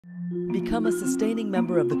Become a sustaining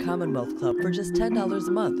member of the Commonwealth Club for just $10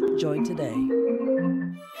 a month. Join today.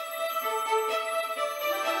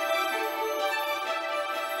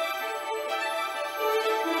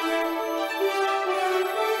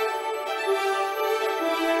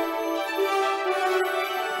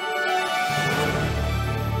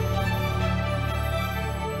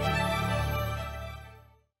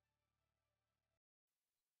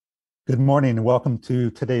 Good morning and welcome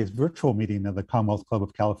to today's virtual meeting of the Commonwealth Club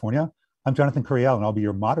of California. I'm Jonathan Curiel and I'll be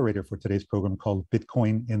your moderator for today's program called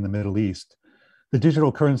Bitcoin in the Middle East. The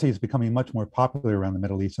digital currency is becoming much more popular around the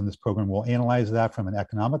Middle East, and this program will analyze that from an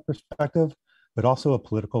economic perspective, but also a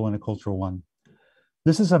political and a cultural one.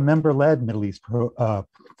 This is a member-led Middle East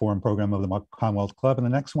Forum program of the Commonwealth Club, and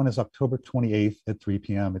the next one is October 28th at 3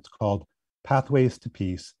 p.m. It's called Pathways to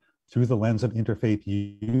Peace Through the Lens of Interfaith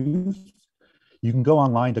Youth. You can go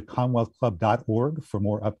online to commonwealthclub.org for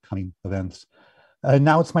more upcoming events.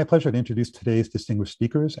 Now it's my pleasure to introduce today's distinguished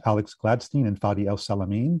speakers, Alex Gladstein and Fadi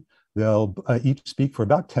Elsalameen. They'll each speak for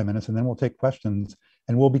about 10 minutes and then we'll take questions.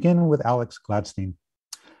 And we'll begin with Alex Gladstein.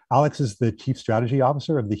 Alex is the Chief Strategy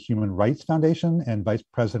Officer of the Human Rights Foundation and Vice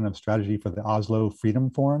President of Strategy for the Oslo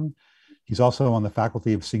Freedom Forum. He's also on the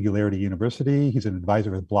faculty of Singularity University. He's an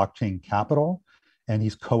advisor with Blockchain Capital, and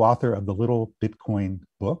he's co-author of the Little Bitcoin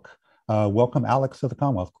book. Welcome, Alex, to the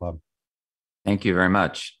Commonwealth Club. Thank you very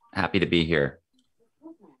much. Happy to be here.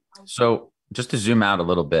 So just to zoom out a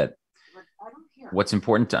little bit, what's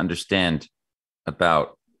important to understand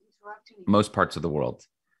about most parts of the world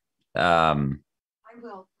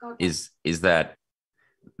is that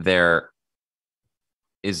there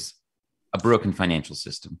is a broken financial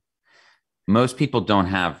system. Most people don't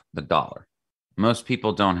have the dollar. Most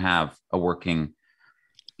people don't have a working,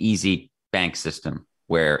 easy bank system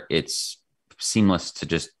where it's seamless to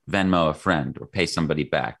just Venmo a friend or pay somebody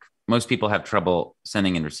back. Most people have trouble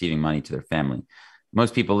sending and receiving money to their family.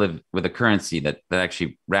 Most people live with a currency that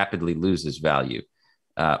actually rapidly loses value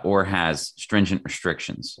or has stringent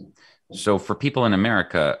restrictions. So for people in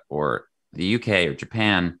America or the UK or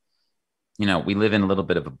Japan, we live in a little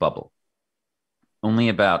bit of a bubble. Only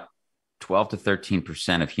about 12 to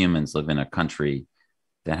 13% of humans live in a country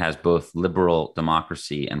that has both liberal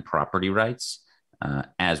democracy and property rights,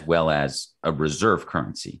 as well as a reserve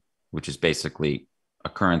currency, which is basically a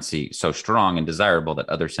currency so strong and desirable that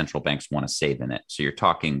other central banks want to save in it. So you're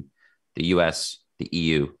talking the US, the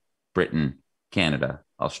EU, Britain, Canada,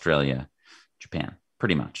 Australia, Japan,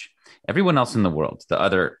 pretty much. Everyone else in the world, the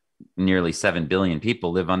other nearly 7 billion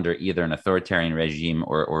people, live under either an authoritarian regime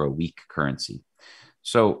or a weak currency.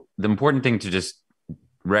 So the important thing to just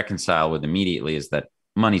reconcile with immediately is that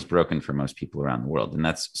money's broken for most people around the world. And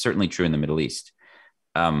that's certainly true in the Middle East.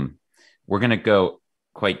 We're going to go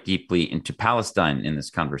quite deeply into Palestine in this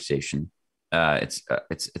conversation. It's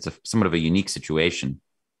somewhat of a unique situation,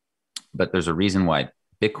 but there's a reason why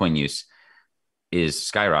Bitcoin use is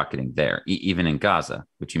skyrocketing there, even in Gaza,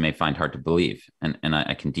 which you may find hard to believe. And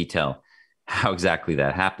I can detail how exactly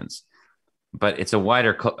that happens. But it's a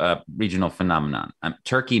wider regional phenomenon.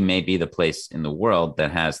 Turkey may be the place in the world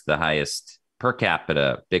that has the highest per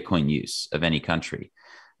capita Bitcoin use of any country,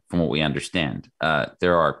 from what we understand.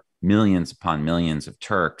 There are millions upon millions of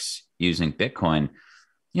Turks using Bitcoin,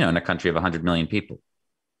 in a country of 100 million people.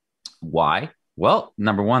 Why? Well,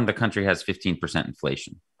 number one, the country has 15%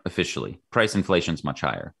 inflation officially. Price inflation is much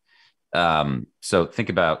higher. So think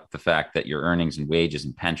about the fact that your earnings and wages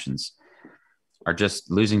and pensions are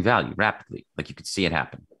just losing value rapidly. Like you could see it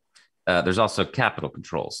happen. There's also capital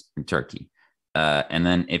controls in Turkey. And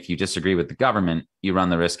then if you disagree with the government, you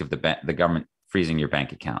run the risk of the government freezing your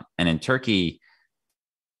bank account. And in Turkey,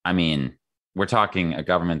 we're talking a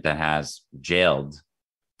government that has jailed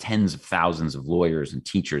tens of thousands of lawyers and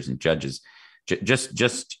teachers and judges. If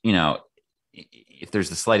there's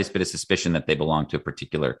the slightest bit of suspicion that they belong to a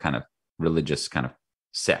particular kind of religious kind of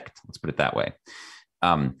sect, let's put it that way.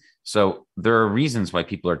 So there are reasons why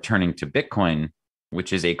people are turning to Bitcoin,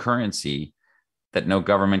 which is a currency that no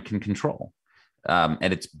government can control.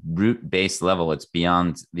 At its root-based level, it's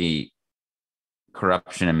beyond the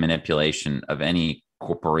corruption and manipulation of any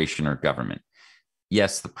corporation or government.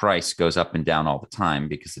 Yes, the price goes up and down all the time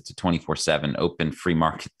because it's a 24/7 open free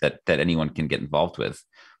market that anyone can get involved with.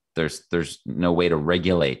 There's no way to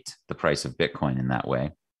regulate the price of Bitcoin in that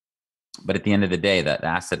way. But at the end of the day, that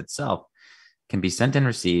asset itself can be sent and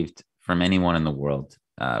received from anyone in the world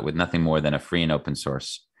with nothing more than a free and open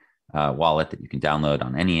source wallet that you can download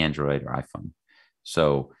on any Android or iPhone.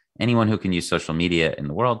 So anyone who can use social media in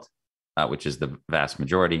the world, which is the vast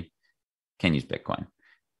majority, can use Bitcoin.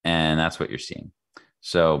 And that's what you're seeing.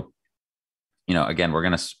 So, again, we're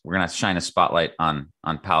gonna shine a spotlight on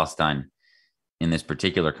Palestine in this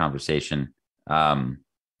particular conversation, and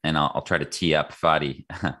I'll try to tee up Fadi.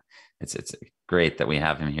 It's great that we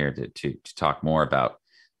have him here to talk more about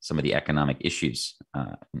some of the economic issues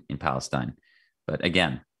in Palestine. But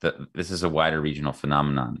again, this is a wider regional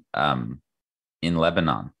phenomenon. In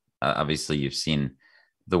Lebanon, obviously, you've seen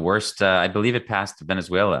the worst. I believe it passed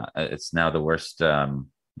Venezuela. It's now the worst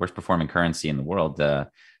performing currency in the world.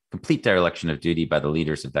 Complete dereliction of duty by the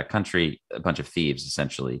leaders of that country. A bunch of thieves,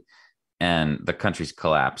 essentially, and the country's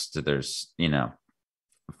collapsed. There's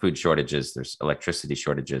food shortages. There's electricity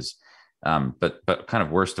shortages. But kind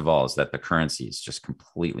of worst of all is that the currency is just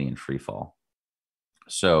completely in free fall.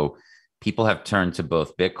 So people have turned to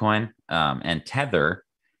both Bitcoin and Tether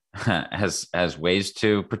as ways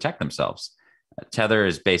to protect themselves. Tether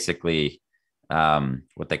is basically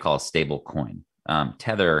what they call a stable coin.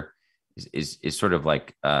 Tether is sort of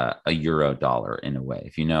like a euro dollar in a way.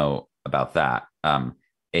 If you know about that,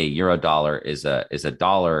 a euro dollar is a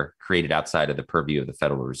dollar created outside of the purview of the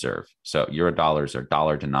Federal Reserve. So euro dollars are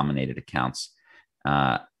dollar denominated accounts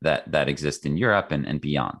that exist in Europe and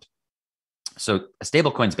beyond. So a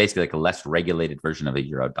stable coin is basically like a less regulated version of a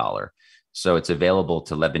euro dollar. So it's available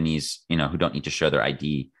to Lebanese, who don't need to show their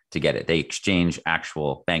ID to get it. They exchange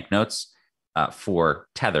actual banknotes for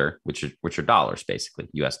Tether, which are dollars, basically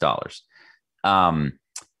US dollars. And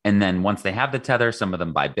then once they have the Tether, some of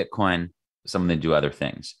them buy Bitcoin, some of them do other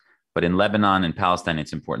things. But in Lebanon and Palestine,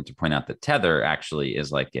 it's important to point out that Tether actually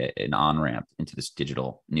is like an on-ramp into this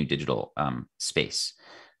new digital space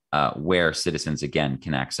where citizens, again,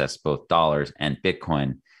 can access both dollars and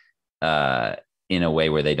Bitcoin in a way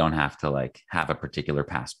where they don't have to have a particular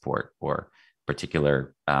passport or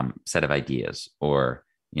particular set of ideas or,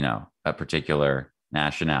 a particular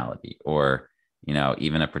nationality or,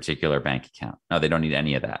 even a particular bank account. No, they don't need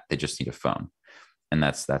any of that. They just need a phone. And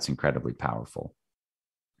that's incredibly powerful.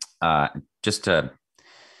 Just to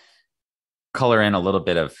color in a little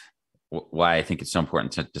bit of why I think it's so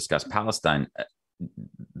important to discuss Palestine,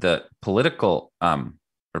 the political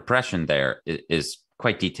repression there is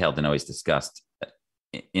quite detailed and always discussed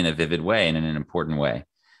in a vivid way and in an important way.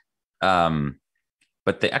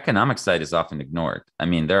 But the economic side is often ignored. I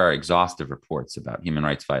mean, there are exhaustive reports about human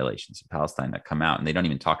rights violations in Palestine that come out, and they don't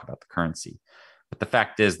even talk about the currency. But the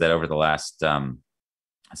fact is that over the last,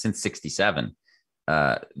 since 1967,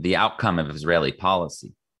 the outcome of Israeli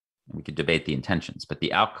policy, we could debate the intentions, but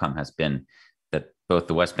the outcome has been that both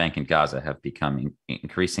the West Bank and Gaza have become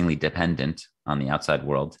increasingly dependent on the outside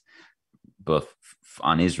world, both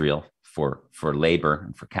on Israel for labor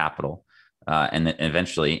and for capital, and then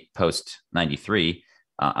eventually post 93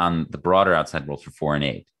 on the broader outside world for foreign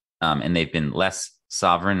aid. And they've been less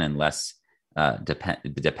sovereign and less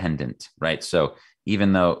dependent, right? So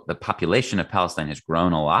even though the population of Palestine has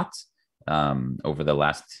grown a lot over the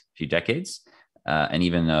last few decades, and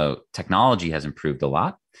even though technology has improved a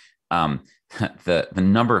lot, the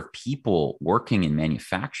number of people working in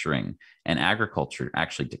manufacturing and agriculture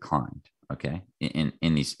actually declined. Okay,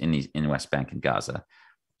 in West Bank and Gaza.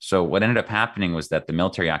 So what ended up happening was that the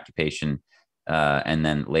military occupation, and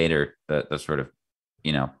then later the sort of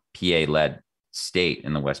PA-led state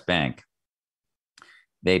in the West Bank,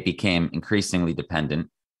 they became increasingly dependent,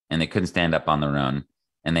 and they couldn't stand up on their own,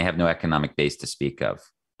 and they have no economic base to speak of.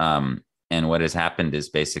 And what has happened is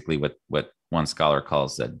basically what one scholar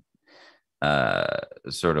calls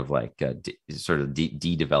sort of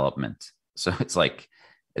de-development. So it's like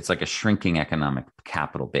a shrinking economic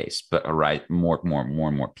capital base, but more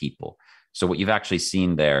and more people. So what you've actually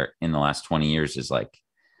seen there in the last 20 years is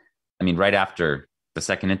right after the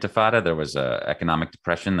Second Intifada, there was an economic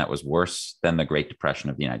depression that was worse than the Great Depression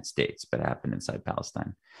of the United States, but it happened inside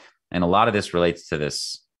Palestine. And a lot of this relates to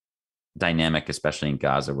this dynamic, especially in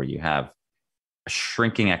Gaza, where you have a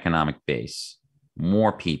shrinking economic base,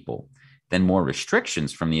 more people, then more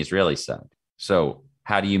restrictions from the Israeli side. So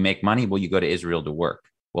how do you make money? Well, you go to Israel to work.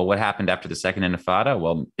 Well, what happened after the Second Intifada?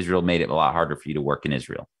 Well, Israel made it a lot harder for you to work in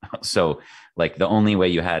Israel. So the only way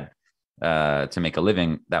you had to make a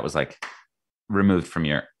living, that was removed from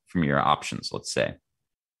your options, let's say.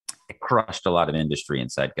 It crushed a lot of industry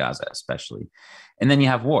inside Gaza, especially. And then you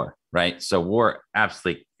have war, right? So war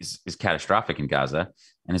absolutely is catastrophic in Gaza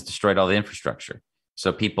and has destroyed all the infrastructure.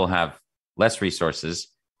 So people have less resources,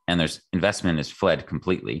 and there's investment is fled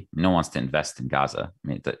completely. No one wants to invest in Gaza. I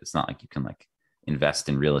mean, it's not like you can invest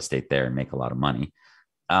in real estate there and make a lot of money.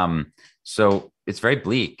 So it's very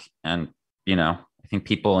bleak. And, I think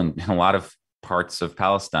people in a lot of parts of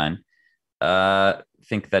Palestine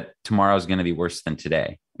think that tomorrow is going to be worse than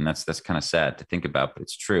today. And that's kind of sad to think about, but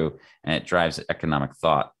it's true. And it drives economic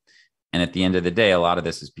thought. And at the end of the day, a lot of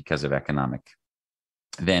this is because of economic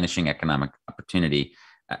vanishing economic opportunity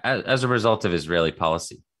as a result of Israeli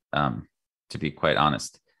policy, to be quite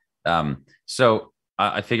honest. So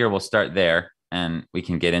I figure we'll start there, and we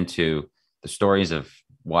can get into the stories of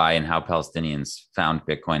why and how Palestinians found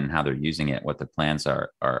Bitcoin and how they're using it, what the plans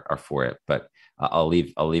are for it. But I'll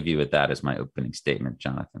leave you with that as my opening statement,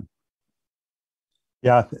 Jonathan.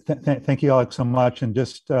 Yeah, thank you, Alex, so much. And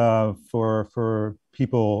just for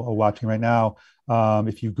people watching right now,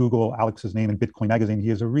 if you Google Alex's name in Bitcoin Magazine, he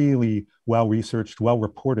has a really well-researched,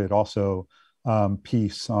 well-reported also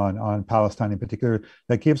piece on Palestine in particular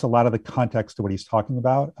that gives a lot of the context to what he's talking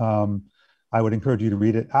about. I would encourage you to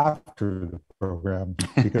read it after the program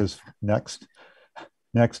because next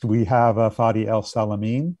we have Fadi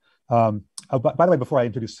Elsalameen. By the way, before I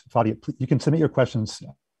introduce Fadi, you can submit your questions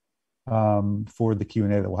for the Q&A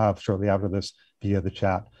that we'll have shortly after this via the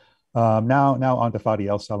chat. Now on to Fadi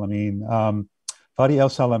Elsalameen. Fadi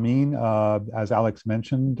Elsalameen, as Alex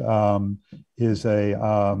mentioned, is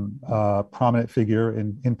a prominent figure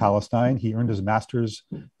in Palestine. He earned his master's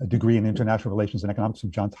degree in international relations and economics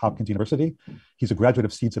from Johns Hopkins University. He's a graduate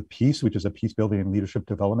of Seeds of Peace, which is a peace building and leadership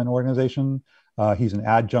development organization. He's an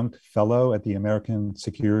adjunct fellow at the American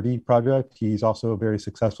Security Project. He's also a very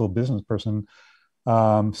successful business person.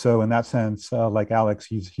 So in that sense, like Alex,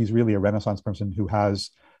 he's really a Renaissance person who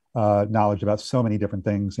has knowledge about so many different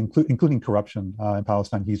things, including corruption in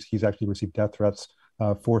Palestine. He's actually received death threats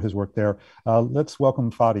for his work there. Let's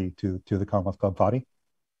welcome Fadi to the Commonwealth Club. Fadi.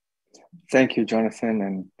 Thank you, Jonathan,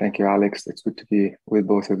 and thank you, Alex. It's good to be with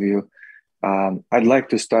both of you. I'd like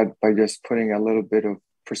to start by just putting a little bit of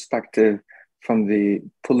perspective from the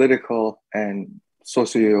political and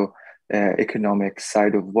socio-economic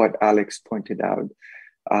side of what Alex pointed out.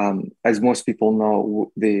 As most people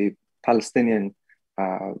know, the Palestinian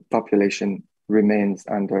population remains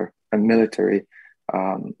under a military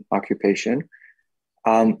occupation.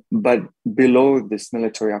 But below this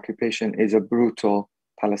military occupation is a brutal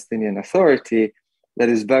Palestinian Authority that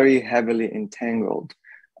is very heavily entangled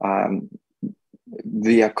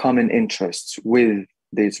via common interests with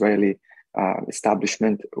the Israeli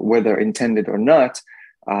establishment, whether intended or not.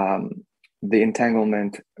 The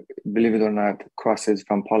entanglement, believe it or not, crosses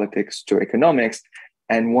from politics to economics.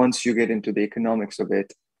 And once you get into the economics of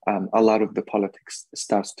it, a lot of the politics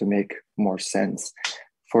starts to make more sense.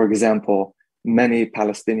 For example, many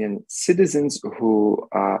Palestinian citizens who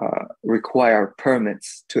require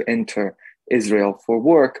permits to enter Israel for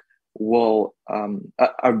work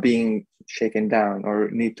are being shaken down or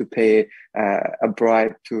need to pay a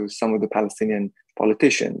bribe to some of the Palestinian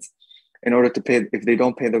politicians. In order to pay, if they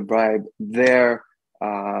don't pay the bribe, their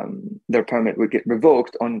permit would get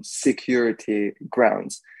revoked on security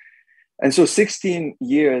grounds. And so 16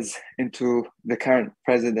 years into the current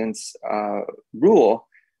president's rule,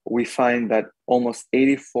 we find that almost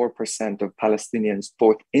 84% of Palestinians,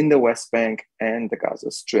 both in the West Bank and the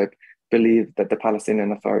Gaza Strip, believe that the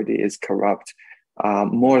Palestinian Authority is corrupt.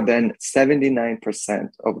 More than 79%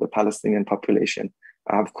 of the Palestinian population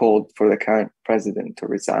have called for the current president to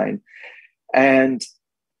resign. And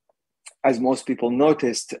as most people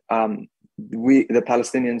noticed, the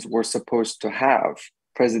Palestinians were supposed to have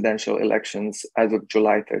presidential elections as of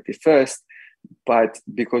July 31st, but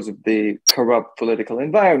because of the corrupt political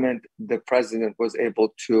environment, the president was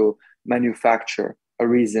able to manufacture a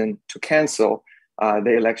reason to cancel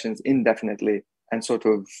the elections indefinitely and sort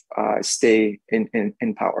of stay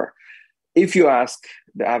in power. If you ask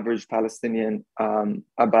the average Palestinian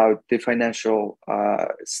about the financial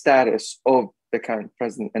status of the current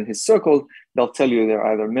president and his circle, they'll tell you they're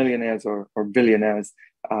either millionaires or billionaires.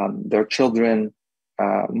 Their children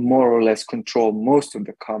more or less control most of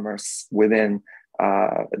the commerce within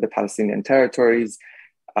the Palestinian territories.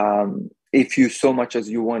 If you so much as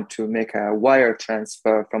you want to make a wire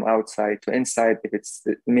transfer from outside to inside, if it's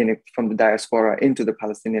meaning from the diaspora into the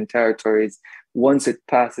Palestinian territories, once it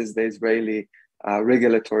passes the Israeli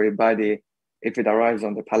regulatory body, if it arrives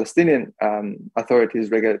on the Palestinian Authority's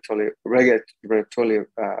regulatory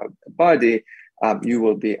body, you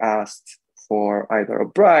will be asked for either a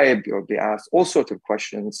bribe, you'll be asked all sorts of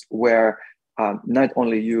questions where not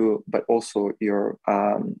only you, but also your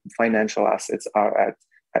financial assets are at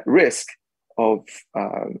risk of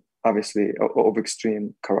obviously of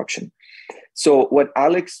extreme corruption. So what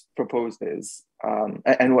Alex proposes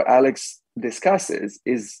and what Alex discusses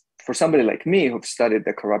is for somebody like me who've studied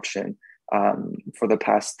the corruption for the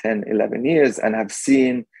past 10, 11 years and have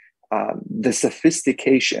seen the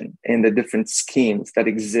sophistication in the different schemes that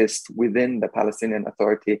exist within the Palestinian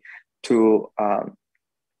Authority to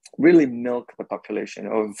really milk the population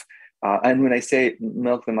of, and when I say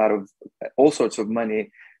milk them out of all sorts of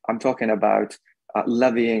money, I'm talking about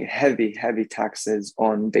levying heavy taxes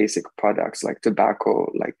on basic products like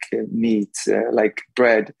tobacco, like meat, like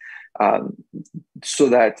bread, so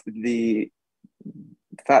that the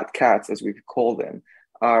fat cats, as we call them,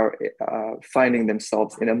 are finding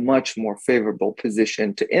themselves in a much more favorable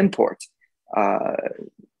position to import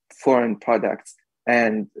foreign products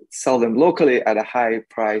and sell them locally at a high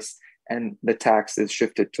price, and the tax is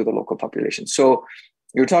shifted to the local population. So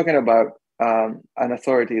you're talking about an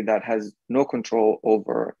authority that has no control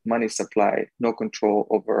over money supply, no control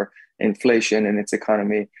over inflation in its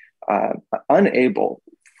economy, unable,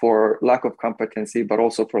 for lack of competency, but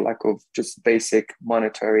also for lack of just basic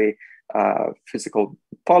monetary, physical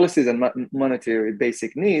policies and monetary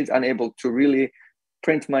basic needs, unable to really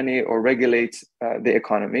print money or regulate the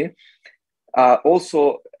economy.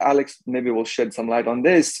 Also, Alex maybe will shed some light on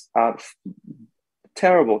this.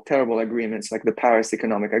 Terrible agreements like the Paris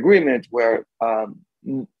Economic Agreement, where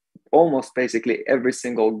almost basically every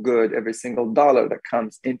single good, every single dollar that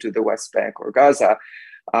comes into the West Bank or Gaza,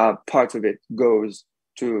 part of it goes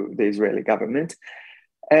to the Israeli government.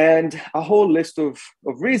 And a whole list of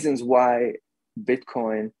reasons why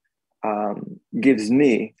Bitcoin gives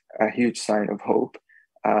me a huge sign of hope,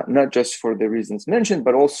 not just for the reasons mentioned,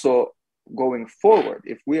 but also going forward.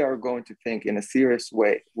 If we are going to think in a serious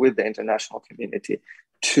way with the international community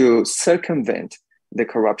to circumvent the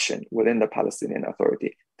corruption within the Palestinian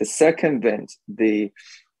Authority, to circumvent the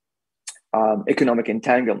economic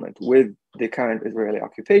entanglement with the current Israeli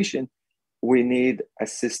occupation, we need a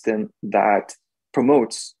system that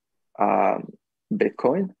promotes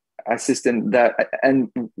Bitcoin, a system that, and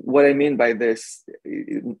what I mean by this,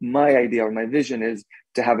 my idea or my vision is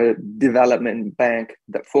to have a development bank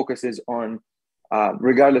that focuses on,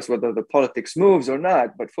 regardless whether the politics moves or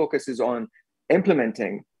not, but focuses on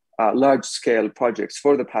implementing large-scale projects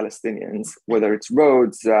for the Palestinians, whether it's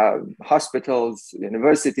roads, hospitals,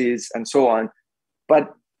 universities, and so on,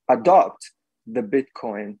 but adopt the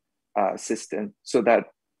Bitcoin system so that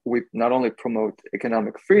we not only promote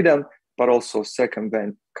economic freedom, but also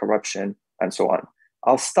circumvent corruption and so on.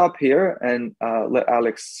 I'll stop here and let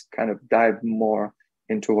Alex kind of dive more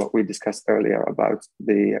into what we discussed earlier about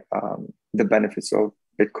the benefits of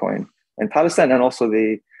Bitcoin in Palestine, and also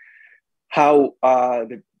how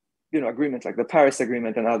the agreements like the Paris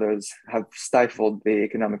Agreement and others have stifled the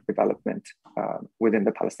economic development within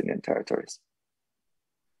the Palestinian territories.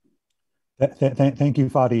 Thank you,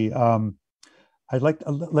 Fadi.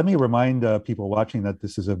 Let me remind people watching that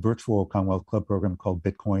this is a virtual Commonwealth Club program called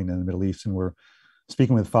Bitcoin in the Middle East, and we're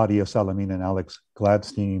speaking with Fadi Elsalameen and Alex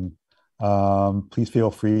Gladstein. Please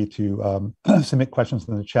feel free to submit questions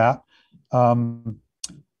in the chat.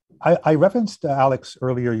 I referenced, Alex,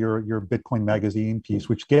 earlier your Bitcoin Magazine piece,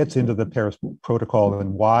 which gets into the Paris Protocol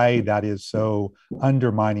and why that is so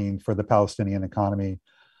undermining for the Palestinian economy.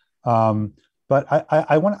 But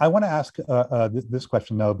I want to ask this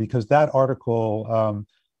question, though, because that article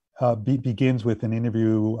begins with an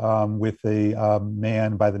interview with a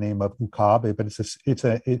man by the name of Ukab, but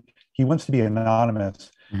he wants to be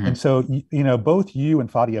anonymous. Mm-hmm. And so, both you and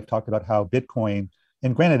Fadi have talked about how Bitcoin,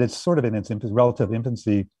 and granted, it's sort of in its relative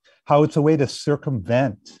infancy, how it's a way to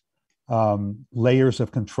circumvent layers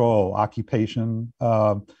of control, occupation,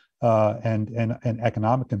 and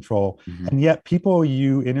economic control. Mm-hmm. And yet people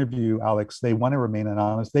you interview, Alex, they want to remain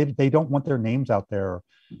anonymous. They don't want their names out there.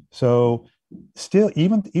 So still,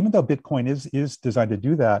 even though Bitcoin is designed to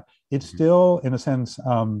do that, it's mm-hmm. still, in a sense,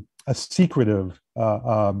 a secretive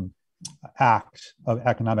act of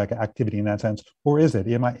economic activity in that sense. Or is it?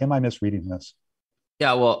 Am I misreading this?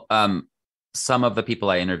 Yeah, well, some of the people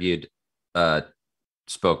I interviewed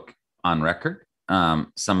spoke on record.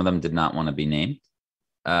 Some of them did not want to be named.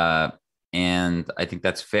 And I think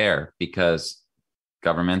that's fair because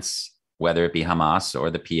governments, whether it be Hamas or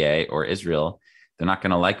the PA or Israel, they're not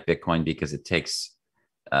going to like Bitcoin because it takes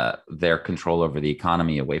their control over the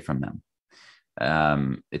economy away from them.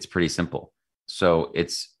 It's pretty simple. So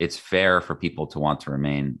it's fair for people to want to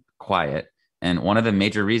remain quiet. And one of the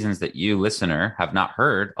major reasons that you, listener, have not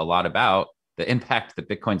heard a lot about the impact that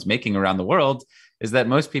Bitcoin's making around the world is that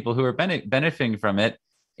most people who are benefiting from it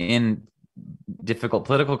in difficult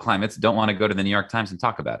political climates don't want to go to the New York Times and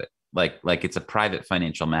talk about it. Like it's a private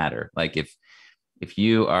financial matter. Like if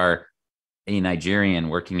you are a Nigerian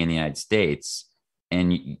working in the United States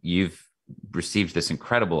and you've received this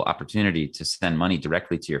incredible opportunity to send money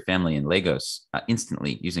directly to your family in Lagos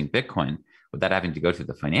instantly using Bitcoin without having to go through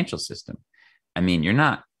the financial system, I mean,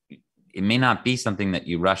 it may not be something that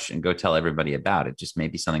you rush and go tell everybody about. It just may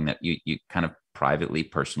be something that you kind of privately,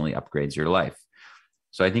 personally upgrades your life.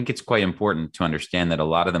 So I think it's quite important to understand that a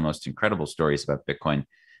lot of the most incredible stories about Bitcoin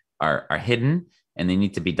are hidden and they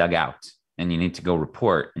need to be dug out, and you need to go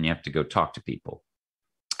report, and you have to go talk to people.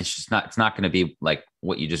 It's not going to be like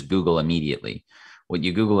what you just Google immediately. What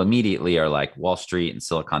you Google immediately are like Wall Street and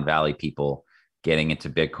Silicon Valley people getting into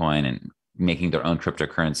Bitcoin and making their own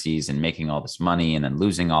cryptocurrencies and making all this money and then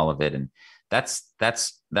losing all of it. And that's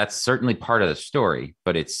certainly part of the story,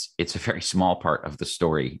 but it's a very small part of the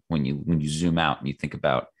story when you zoom out and you think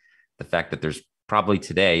about the fact that there's probably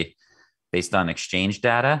today, based on exchange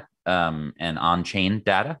data and on-chain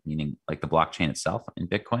data, meaning like the blockchain itself in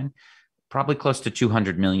Bitcoin, probably close to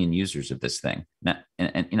 200 million users of this thing. Now,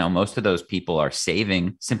 and you know, most of those people are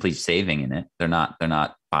simply saving in it. They're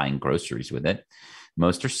not buying groceries with it.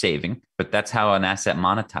 Most are saving, but that's how an asset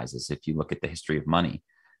monetizes. If you look at the history of money,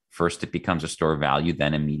 first it becomes a store of value,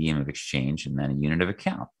 then a medium of exchange, and then a unit of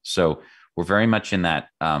account. So we're very much in that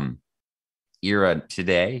era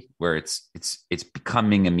today where it's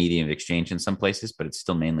becoming a medium of exchange in some places, but it's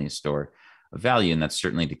still mainly a store of value. And that's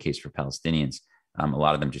certainly the case for Palestinians. A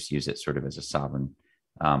lot of them just use it sort of as a sovereign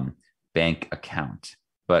bank account.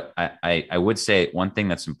 But I would say one thing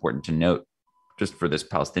that's important to note just for this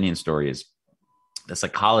Palestinian story is the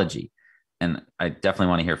psychology. And I definitely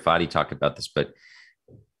want to hear Fadi talk about this, but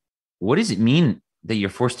what does it mean that you're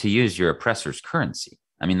forced to use your oppressor's currency?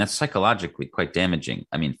 I mean, that's psychologically quite damaging.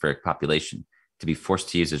 I mean, for a population to be forced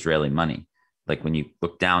to use Israeli money, like when you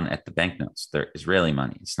look down at the banknotes, they're Israeli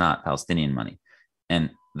money. It's not Palestinian money.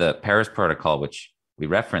 And the Paris Protocol, which we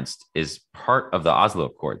referenced, is part of the Oslo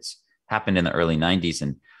Accords, happened in the early 90s.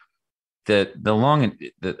 And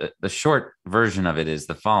the short version of it is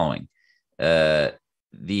the following.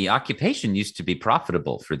 The occupation used to be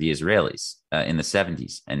profitable for the Israelis in the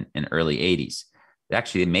 70s and early 80s.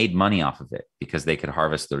 They made money off of it because they could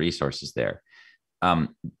harvest the resources there.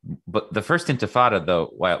 But the first Intifada, though,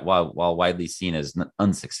 while widely seen as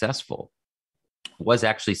unsuccessful, was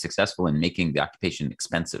actually successful in making the occupation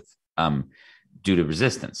expensive due to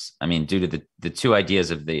resistance. I mean, due to the two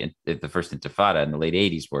ideas of the first Intifada in the late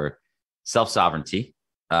 80s were self-sovereignty.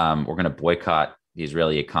 We're going to boycott the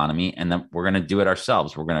Israeli economy, and then we're going to do it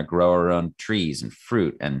ourselves. We're going to grow our own trees and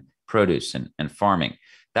fruit and produce and farming.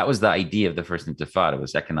 That was the idea of the first Intifada,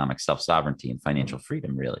 was economic self-sovereignty and financial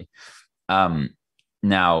freedom, really.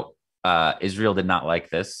 Now, Israel did not like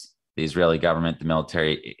this. The Israeli government, the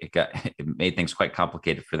military, it made things quite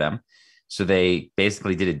complicated for them. So they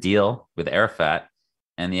basically did a deal with Arafat,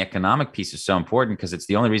 and the economic piece is so important because it's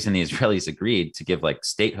the only reason the Israelis agreed to give like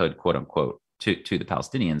statehood, quote unquote, to the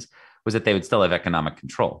Palestinians, was that they would still have economic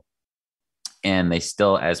control. And they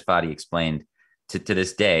still, as Fadi explained, to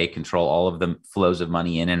this day, control all of the flows of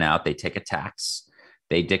money in and out. They take a tax.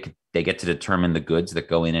 They get to determine the goods that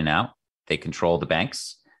go in and out. They control the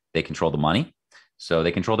banks. They control the money. So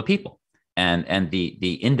they control the people. And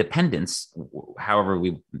the independence, however,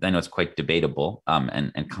 I know it's quite debatable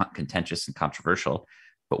and contentious and controversial,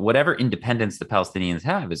 but whatever independence the Palestinians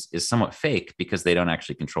have is somewhat fake because they don't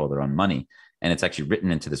actually control their own money. And it's actually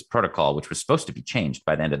written into this protocol, which was supposed to be changed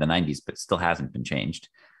by the end of the 90s, but still hasn't been changed,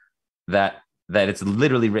 that it's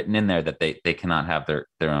literally written in there that they cannot have their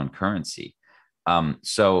own currency.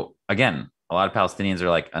 So again, a lot of Palestinians are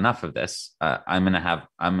like, enough of this. I'm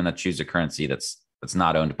going to choose a currency that's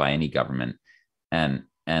not owned by any government. And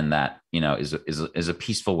that, you know, is a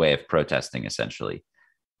peaceful way of protesting, essentially.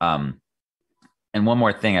 And one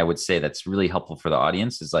more thing I would say that's really helpful for the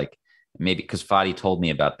audience is like, maybe because Fadi told me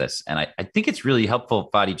about this. And I think it's really helpful,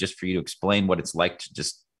 Fadi, just for you to explain what it's like to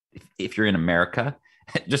just, if you're in America,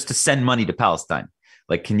 just to send money to Palestine.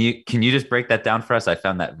 Like, can you just break that down for us? I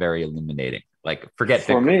found that very illuminating. Like, forget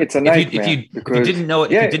for Bitcoin. me, it's a nightmare. If you didn't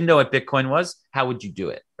know what Bitcoin was, how would you do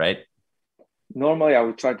it? Right. Normally, I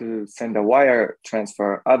would try to send a wire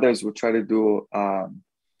transfer. Others would try to do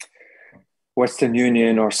Western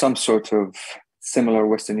Union or some sort of similar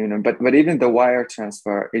Western Union. But even the wire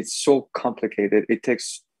transfer, it's so complicated. It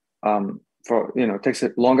takes takes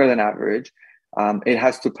it longer than average. It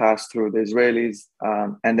has to pass through the Israelis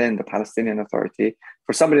and then the Palestinian Authority.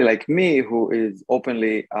 For somebody like me, who is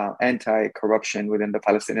openly anti-corruption within the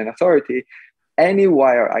Palestinian Authority, any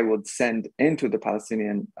wire I would send into the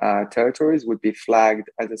Palestinian territories would be flagged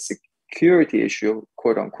as a security issue,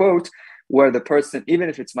 quote unquote, where the person, even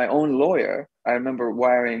if it's my own lawyer, I remember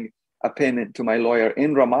wiring a payment to my lawyer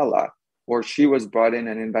in Ramallah, where she was brought in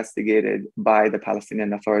and investigated by the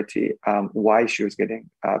Palestinian Authority why she was getting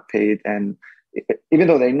paid. And even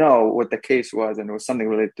though they know what the case was and it was something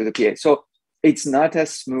related to the PA. So it's not a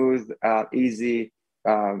smooth, easy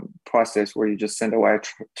process where you just send a wire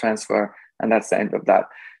transfer and that's the end of that.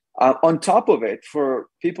 On top of it, for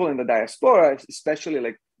people in the diaspora, especially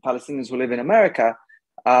like Palestinians who live in America,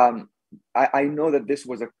 I know that this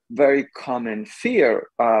was a very common fear,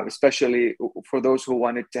 especially for those who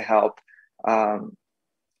wanted to help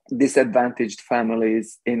disadvantaged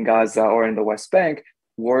families in Gaza or in the West Bank,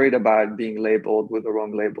 worried about being labeled with the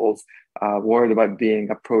wrong labels, worried about being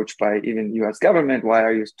approached by even U.S. government. Why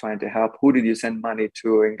are you trying to help? Who did you send money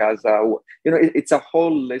to in Gaza? It's a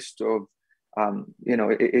whole list of,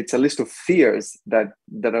 it's a list of fears that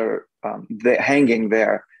are hanging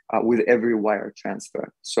there with every wire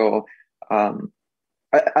transfer. So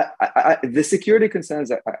the security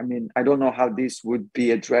concerns, I don't know how these would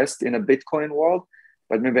be addressed in a Bitcoin world,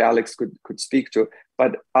 but maybe Alex could speak to.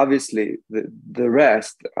 But obviously, the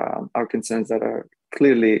rest are concerns that are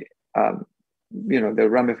clearly, the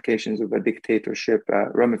ramifications of a dictatorship,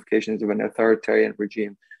 ramifications of an authoritarian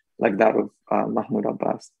regime like that of Mahmoud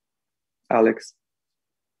Abbas. Alex?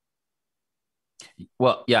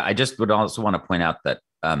 Well, yeah, I just would also want to point out that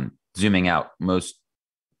zooming out, most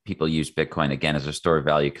people use Bitcoin, again, as a store of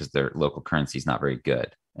value because their local currency is not very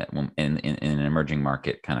good in an emerging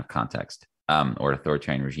market kind of context. Or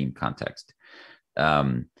authoritarian regime context.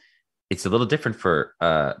 It's a little different for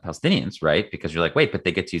Palestinians, right? Because you're like, wait, but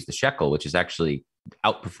they get to use the shekel, which has actually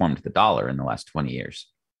outperformed the dollar in the last 20 years.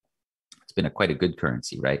 It's been quite a good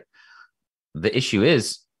currency, right? The issue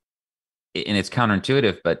is, and it's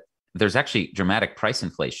counterintuitive, but there's actually dramatic price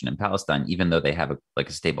inflation in Palestine, even though they have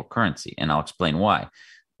a stable currency. And I'll explain why.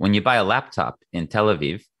 When you buy a laptop in Tel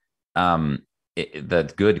Aviv,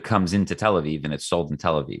 the good comes into Tel Aviv and it's sold in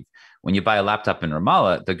Tel Aviv. When you buy a laptop in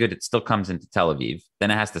Ramallah, it still comes into Tel Aviv. Then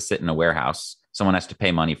it has to sit in a warehouse. Someone has to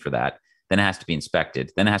pay money for that. Then it has to be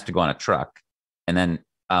inspected. Then it has to go on a truck. And then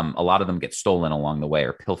a lot of them get stolen along the way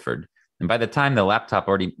or pilfered. And by the time the laptop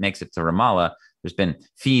already makes it to Ramallah, there's been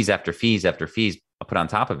fees after fees after fees put on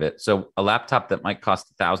top of it. So a laptop that might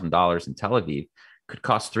cost $1,000 in Tel Aviv could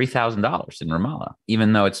cost $3,000 in Ramallah,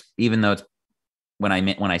 even though it's when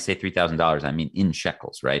I say $3,000, I mean in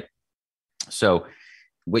shekels, right? So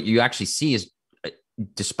what you actually see is,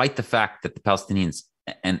 despite the fact that the Palestinians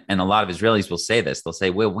and a lot of Israelis will say this, they'll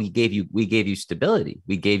say, well, we gave you stability.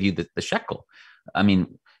 We gave you the shekel.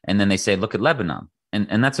 And then they say, look at Lebanon.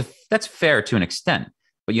 And that's fair to an extent,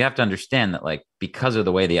 but you have to understand that, like, because of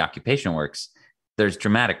the way the occupation works, there's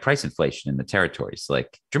dramatic price inflation in the territories,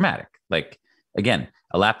 dramatic. Again,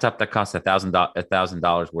 a laptop that costs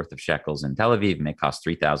 $1,000 worth of shekels in Tel Aviv may cost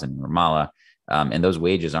 $3,000 in Ramallah. And those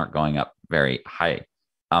wages aren't going up very high.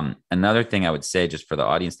 Another thing I would say, just for the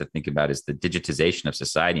audience to think about, is the digitization of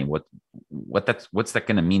society and what's that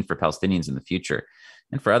going to mean for Palestinians in the future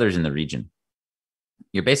and for others in the region.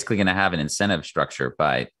 You're basically going to have an incentive structure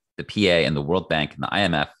by the PA and the World Bank and the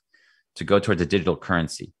IMF to go towards a digital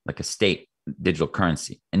currency, like a state digital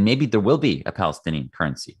currency. And maybe there will be a Palestinian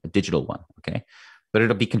currency, a digital one, okay? But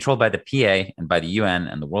it'll be controlled by the PA and by the UN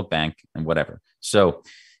and the World Bank and whatever. So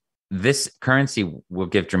this currency will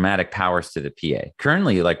give dramatic powers to the PA.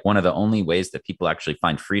 Currently, one of the only ways that people actually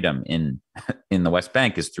find freedom in the West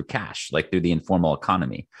Bank is through cash, through the informal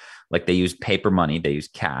economy. They use paper money, they use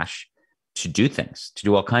cash to do things, to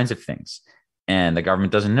do all kinds of things. And the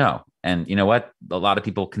government doesn't know. And you know what? A lot of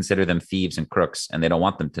people consider them thieves and crooks, and they don't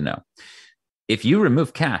want them to know. If you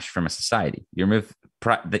remove cash from a society, you're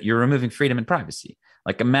removing freedom and privacy.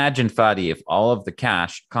 Imagine, Fadi, if all of the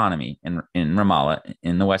cash economy in Ramallah,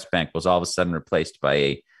 in the West Bank, was all of a sudden replaced by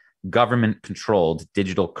a government-controlled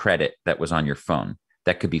digital credit that was on your phone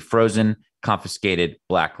that could be frozen, confiscated,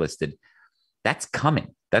 blacklisted. That's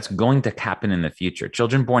coming. That's going to happen in the future.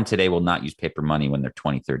 Children born today will not use paper money when they're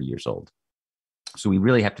 20, 30 years old. So we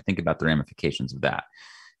really have to think about the ramifications of that.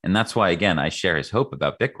 And that's why, again, I share his hope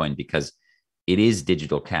about Bitcoin, because it is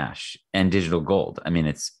digital cash and digital gold.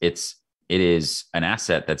 It is an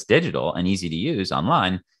asset that's digital and easy to use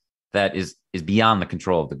online that is beyond the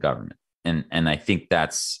control of the government. And I think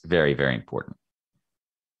that's very, very important.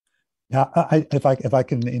 Yeah, if I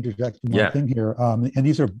can interject one thing here, and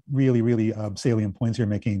these are really, really salient points you're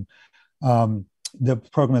making. The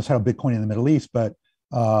program has had Bitcoin in the Middle East, but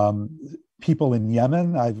people in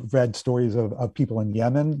Yemen, I've read stories of people in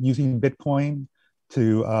Yemen using Bitcoin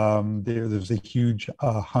to, there's a huge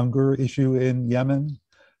hunger issue in Yemen.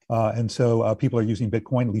 And so people are using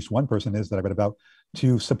Bitcoin, at least one person is that I read about,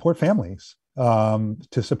 to support families.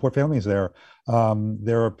 There.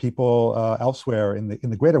 There are people elsewhere in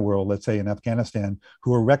the greater world, let's say in Afghanistan,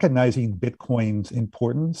 who are recognizing Bitcoin's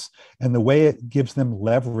importance and the way it gives them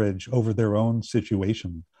leverage over their own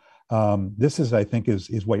situation. This is, I think,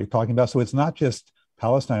 is what you're talking about. So it's not just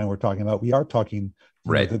Palestine we're talking about. We are talking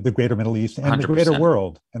the greater Middle East and 100%. the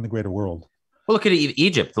greater world. Well, look at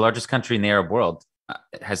Egypt, the largest country in the Arab world,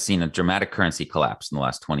 has seen a dramatic currency collapse in the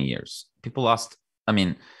last 20 years. People lost,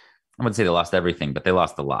 I wouldn't say they lost everything, but they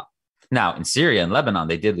lost a lot. Now, in Syria and Lebanon,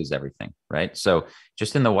 they did lose everything, right? So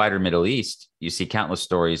just in the wider Middle East, you see countless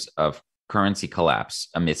stories of currency collapse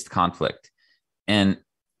amidst conflict. And,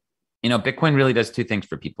 Bitcoin really does two things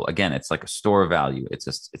for people. Again, it's like a store of value. It's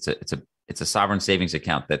a sovereign savings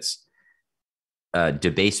account that's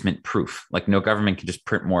debasement proof. Like no government can just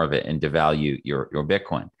print more of it and devalue your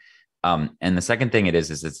Bitcoin. And the second thing is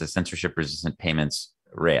it's a censorship resistant payments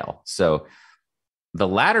rail. So the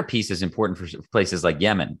latter piece is important for places like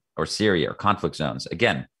Yemen or Syria or conflict zones.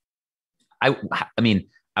 Again, I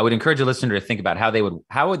would encourage a listener to think about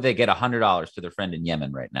how would they get $100 to their friend in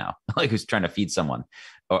Yemen right now, like who's trying to feed someone,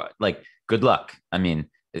 or like, good luck. I mean,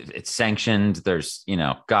 it's sanctioned. There's,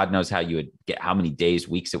 God knows how you would get, how many days,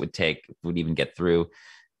 weeks it would take, would even get through.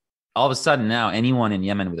 All of a sudden now, anyone in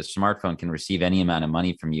Yemen with a smartphone can receive any amount of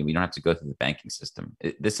money from you. We don't have to go through the banking system.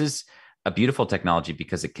 This is a beautiful technology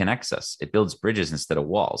because it connects us. It builds bridges instead of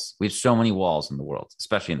walls. We have so many walls in the world,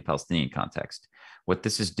 especially in the Palestinian context. What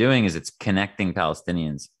this is doing is it's connecting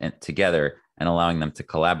Palestinians together and allowing them to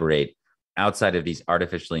collaborate outside of these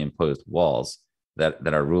artificially imposed walls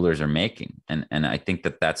that our rulers are making. And I think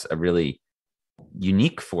that that's a really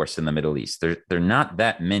unique force in the Middle East. There are not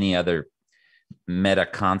that many other meta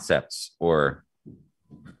concepts or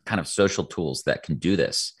kind of social tools that can do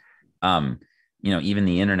this. Even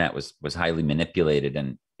the internet was highly manipulated,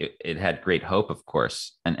 and it had great hope, of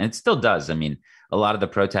course, and it still does. I mean, a lot of the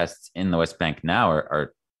protests in the West Bank now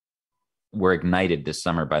were ignited this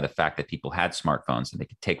summer by the fact that people had smartphones and they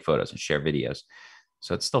could take photos and share videos.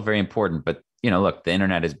 So it's still very important. But look, the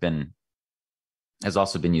internet has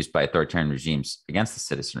also been used by authoritarian regimes against the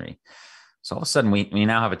citizenry. So all of a sudden, we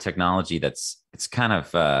now have a technology it's kind of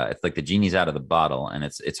it's like the genie's out of the bottle, and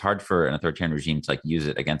it's hard for an authoritarian regime to use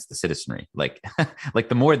it against the citizenry. Like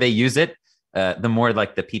the more they use it, the more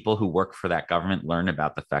the people who work for that government learn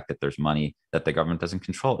about the fact that there's money that the government doesn't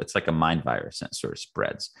control. It's like a mind virus, and it sort of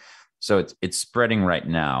spreads. So it's spreading right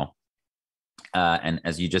now, and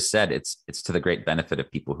as you just said, it's to the great benefit of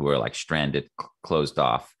people who are stranded, closed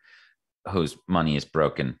off, whose money is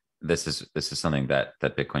broken. This is something that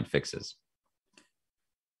Bitcoin fixes.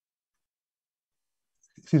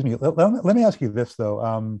 Excuse me. Let me ask you this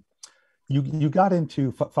though. You got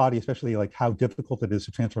into Fadi, especially how difficult it is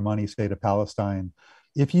to transfer money, say, to Palestine.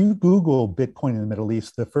 If you Google Bitcoin in the Middle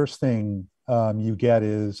East, the first thing you get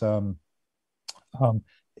is you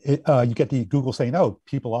get the Google saying, "Oh,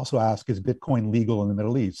 people also ask, is Bitcoin legal in the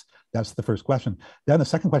Middle East?" That's the first question. Then the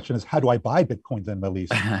second question is, how do I buy Bitcoins in the Middle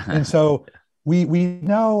East? And so we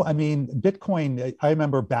know, Bitcoin, I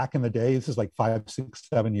remember back in the day, this is 5, 6,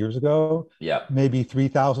 7 years ago, yeah, maybe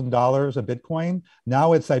 $3,000 a Bitcoin.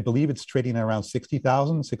 Now I believe it's trading at around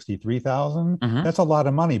 60,000, 63,000. Mm-hmm. That's a lot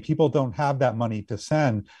of money. People don't have that money to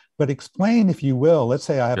send. But explain, if you will, let's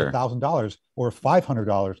say I have Sure. $1,000 or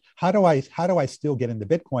 $500. How do I still get into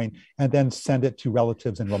Bitcoin and then send it to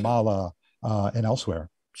relatives in Ramallah and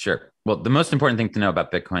elsewhere? Sure. Well, the most important thing to know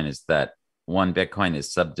about Bitcoin is that one Bitcoin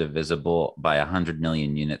is subdivisible by 100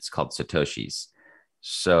 million units called Satoshis.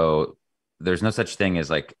 So there's no such thing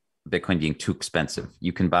as Bitcoin being too expensive.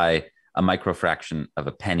 You can buy a microfraction of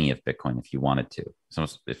a penny of Bitcoin if you wanted to,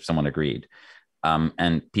 if someone agreed.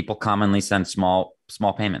 And people commonly send small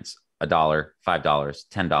payments, $1, $5,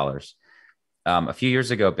 $10. A few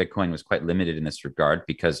years ago, Bitcoin was quite limited in this regard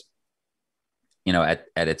because, at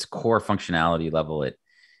its core functionality level, it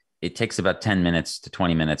takes about 10 minutes to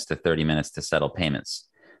 20 minutes to 30 minutes to settle payments.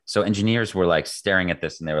 So engineers were staring at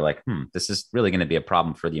this and they were like, this is really going to be a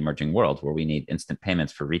problem for the emerging world where we need instant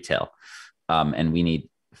payments for retail. And we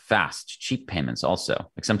need fast, cheap payments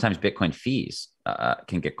also. Sometimes Bitcoin fees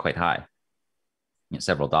can get quite high,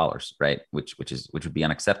 several dollars, right? Which would be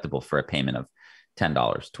unacceptable for a payment of $10,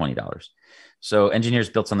 $20. So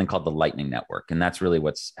engineers built something called the Lightning Network. And that's really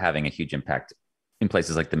what's having a huge impact in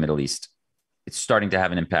places like the Middle East. It's starting to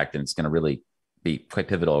have an impact, and it's going to really be quite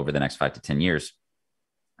pivotal over the next 5 to 10 years.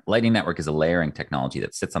 Lightning Network is a layering technology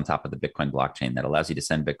that sits on top of the Bitcoin blockchain that allows you to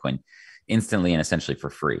send Bitcoin instantly and essentially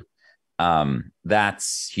for free.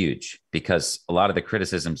 That's huge because a lot of the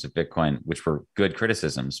criticisms of Bitcoin, which were good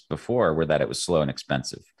criticisms before, were that it was slow and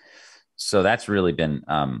expensive. So that's really been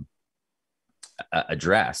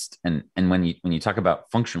addressed. And when you talk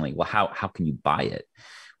about functionally, well, how can you buy it?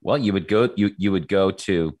 Well, you would go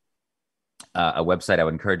to a website. I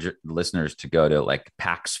would encourage listeners to go to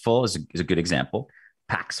Paxful is a good example.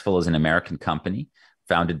 Paxful is an American company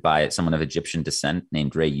founded by someone of Egyptian descent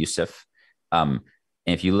named Ray Youssef. And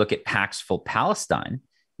if you look at Paxful Palestine,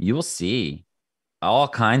 you will see all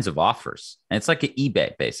kinds of offers. And it's like an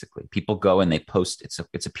eBay, basically. People go and they post.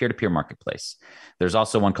 It's a peer-to-peer marketplace. There's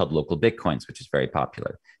also one called Local Bitcoins, which is very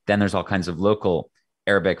popular. Then there's all kinds of local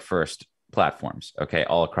Arabic first platforms, okay,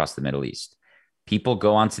 all across the Middle East. People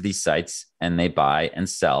go onto these sites and they buy and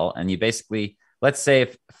sell. And you basically, let's say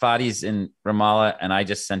if Fadi's in Ramallah and I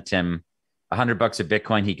just sent him $100 of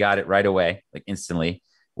Bitcoin, he got it right away, like instantly.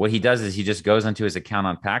 What he does is he just goes onto his account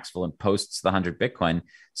on Paxful and posts the 100 Bitcoin.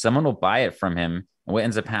 Someone will buy it from him. And what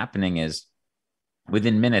ends up happening is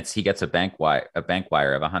within minutes, he gets a bank wire of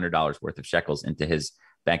 $100 worth of shekels into his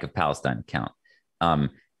Bank of Palestine account.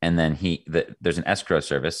 And then there's an escrow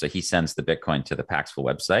service. So he sends the Bitcoin to the Paxful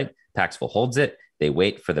website. Paxful holds it. They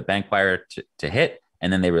wait for the bank wire to hit,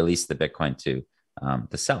 and then they release the Bitcoin to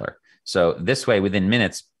the seller. So this way, within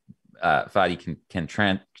minutes, Fadi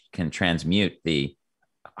can transmute the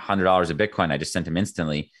 $100 of Bitcoin I just sent him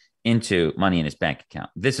instantly into money in his bank account.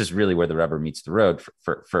 This is really where the rubber meets the road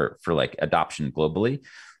for like adoption globally.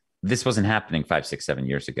 This wasn't happening 5, 6, 7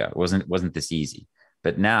 years ago. It wasn't this easy.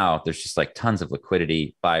 But now there's just like tons of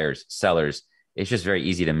liquidity, buyers, sellers. It's just very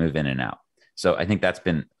easy to move in and out. So I think that's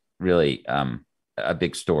been really a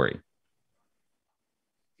big story.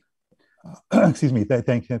 Excuse me.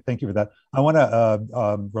 Thank you for that. I want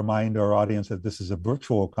to remind our audience that this is a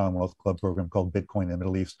virtual Commonwealth Club program called Bitcoin in the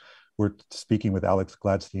Middle East. We're speaking with Alex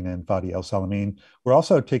Gladstein and Fadi Elsalameen. We're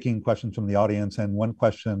also taking questions from the audience. And one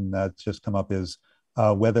question that's just come up is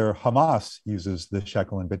whether Hamas uses the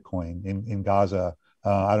shekel and Bitcoin in Gaza.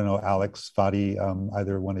 I don't know, Alex, Fadi,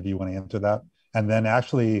 either one of you want to answer that? And then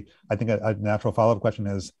actually, I think a natural follow-up question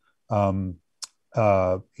is, what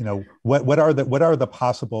are the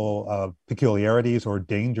possible peculiarities or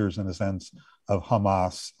dangers, in a sense, of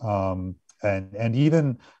Hamas and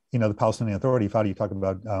even the Palestinian Authority? Fadi, you talk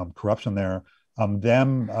about corruption there,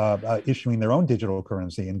 them issuing their own digital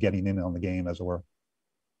currency and getting in on the game, as it were.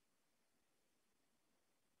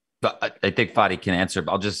 But I think Fadi can answer.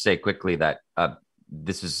 But I'll just say quickly that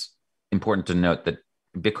this is important to note that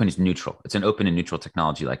Bitcoin is neutral. It's an open and neutral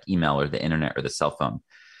technology like email or the internet or the cell phone.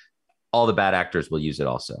 All the bad actors will use it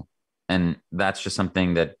also. And that's just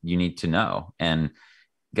something that you need to know. And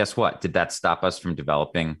guess what? Did that stop us from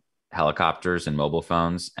developing helicopters and mobile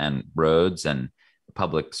phones and roads and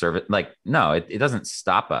public service? Like, no, it doesn't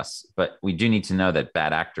stop us. But we do need to know that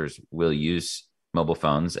bad actors will use mobile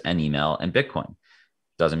phones and email and Bitcoin.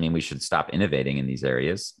 Doesn't mean we should stop innovating in these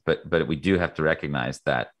areas, but we do have to recognize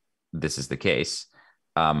that this is the case.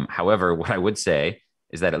 However, what I would say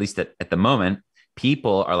is that at least at the moment,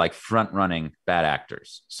 people are like front running bad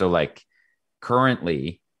actors. So like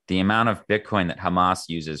currently, the amount of Bitcoin that Hamas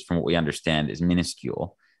uses, from what we understand, is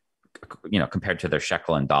minuscule, compared to their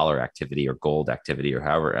shekel and dollar activity or gold activity or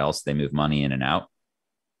however else they move money in and out.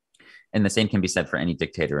 And the same can be said for any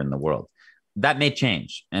dictator in the world. That may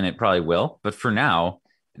change, and it probably will. But for now,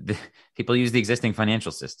 people use the existing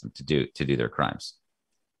financial system to do their crimes.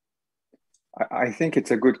 I think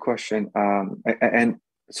it's a good question. And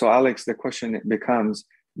so, Alex, the question becomes,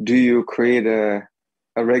 do you create a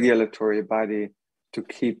regulatory body to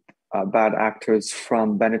keep bad actors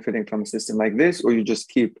from benefiting from a system like this, or you just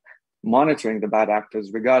keep monitoring the bad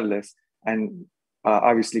actors regardless and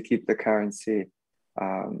obviously keep the currency,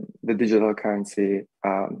 the digital currency,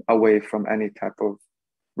 away from any type of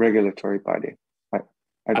regulatory body?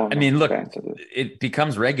 I don't know. I mean, look, it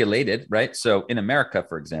becomes regulated, right? So in America,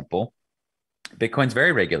 for example, Bitcoin's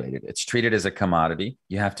very regulated. It's treated as a commodity.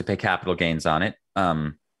 You have to pay capital gains on it.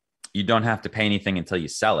 You don't have to pay anything until you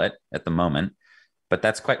sell it at the moment, but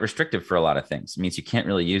that's quite restrictive for a lot of things. It means you can't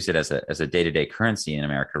really use it as a day-to-day currency in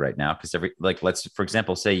America right now, because let's, for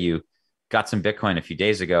example, say you got some Bitcoin a few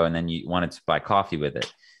days ago and then you wanted to buy coffee with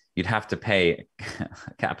it. You'd have to pay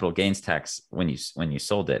capital gains tax when you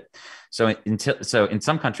sold it. So in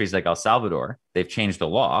some countries like El Salvador, they've changed the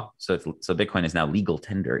law. So Bitcoin is now legal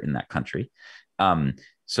tender in that country.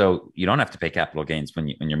 So you don't have to pay capital gains when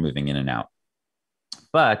you're moving in and out.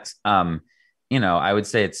 But I would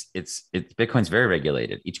say it's Bitcoin's very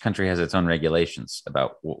regulated. Each country has its own regulations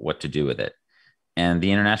about what to do with it, and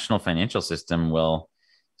the international financial system will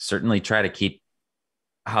certainly try to keep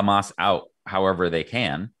Hamas out however they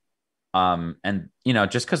can. And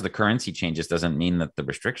just because the currency changes doesn't mean that the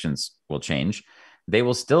restrictions will change. They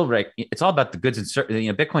will still it's all about the goods and services.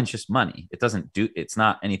 Bitcoin's just money. It's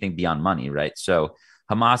not anything beyond money, right? So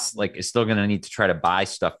Hamas is still going to need to try to buy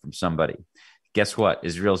stuff from somebody. Guess what?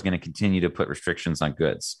 Israel is going to continue to put restrictions on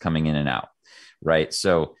goods coming in and out, right?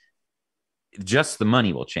 So just the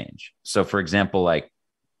money will change. So for example,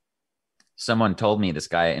 someone told me, this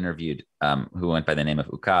guy I interviewed who went by the name of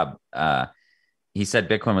Ukab, he said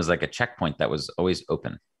Bitcoin was like a checkpoint that was always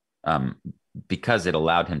open. because it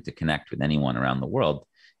allowed him to connect with anyone around the world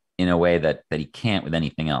in a way that he can't with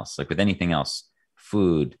anything else. Like with anything else,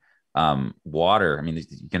 food, water. I mean,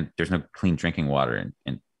 there's no clean drinking water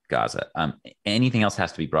in Gaza. Anything else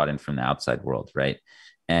has to be brought in from the outside world, right?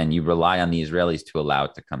 And you rely on the Israelis to allow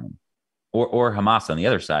it to come in, or Hamas on the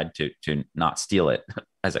other side to not steal it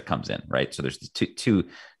as it comes in, right? So there's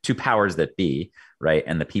two powers that be, right?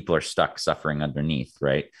 And the people are stuck suffering underneath,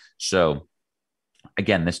 right? So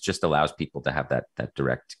again, this just allows people to have that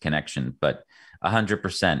direct connection. But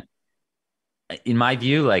 100%, in my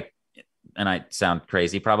view, like, and I sound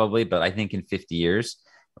crazy probably, but I think in 50 years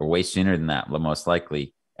or way sooner than that, most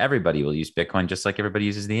likely, everybody will use Bitcoin just like everybody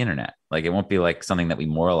uses the internet. Like it won't be like something that we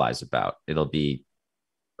moralize about. It'll be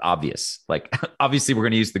obvious. Like obviously we're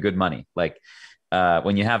going to use the good money. Like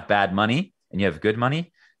when you have bad money and you have good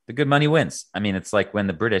money, the good money wins. I mean, it's like when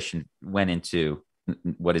the British went into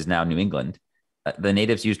what is now New England, the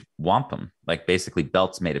natives used wampum, like basically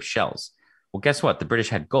belts made of shells. Well, guess what? The British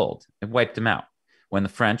had gold. It wiped them out. When the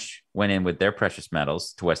French went in with their precious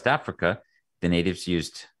metals to West Africa, the natives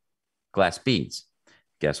used glass beads.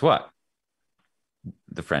 Guess what?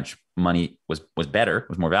 The French money was better,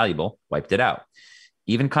 was more valuable, wiped it out.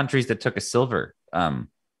 Even countries that took a silver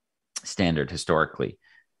standard historically,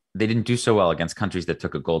 they didn't do so well against countries that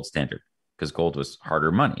took a gold standard because gold was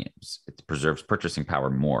harder money. It preserves purchasing power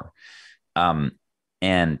more.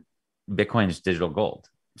 And Bitcoin is digital gold.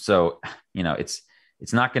 So,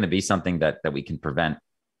 it's not going to be something that we can prevent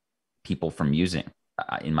people from using,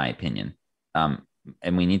 in my opinion.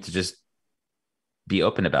 And we need to just be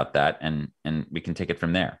open about that, and we can take it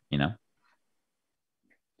from there,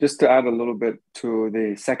 Just to add a little bit to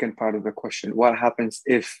the second part of the question, what happens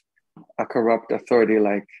if a corrupt authority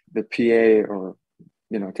like the PA or,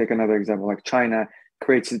 take another example like China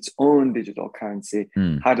creates its own digital currency?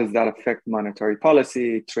 How does that affect monetary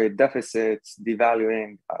policy, trade deficits,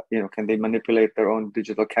 devaluing? Can they manipulate their own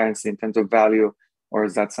digital currency in terms of value, or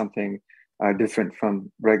is that something different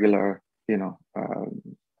from regular,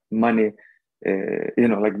 money?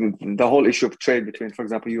 Like the whole issue of trade between, for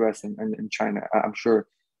example, US and China. I'm sure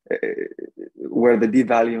where the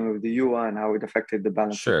devaluing of the yuan, how it affected the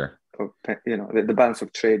balance, sure, of the balance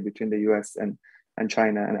of trade between the US and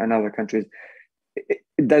China and other countries.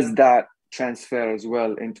 Does that transfer as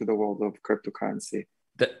well into the world of cryptocurrency?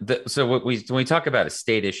 So when we talk about a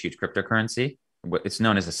state-issued cryptocurrency, it's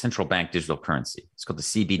known as a central bank digital currency. It's called the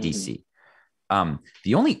CBDC.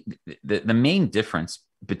 The main difference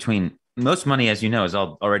between most money, as you know, is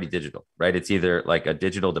already digital, right? It's either like a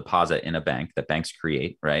digital deposit in a bank that banks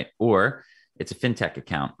create, right? Or it's a fintech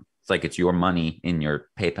account. It's like it's your money in your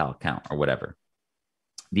PayPal account or whatever.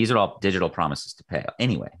 These are all digital promises to pay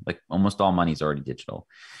anyway. Like almost all money is already digital.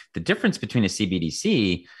 The difference between a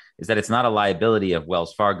CBDC is that it's not a liability of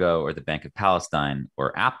Wells Fargo or the Bank of Palestine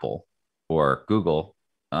or Apple or Google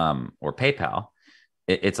or PayPal.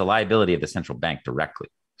 It's a liability of the central bank directly.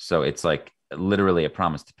 So it's like literally a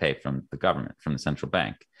promise to pay from the government, from the central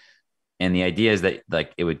bank. And the idea is that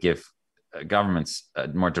like it would give governments a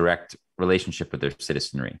more direct relationship with their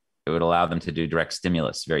citizenry. It would allow them to do direct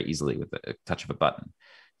stimulus very easily with a touch of a button.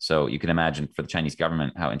 So you can imagine for the Chinese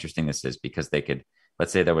government how interesting this is, because they could,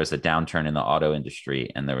 let's say there was a downturn in the auto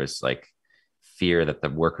industry and there was like fear that the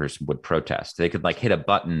workers would protest. They could like hit a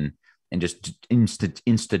button and just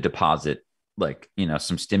insta deposit like,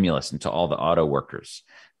 some stimulus into all the auto workers,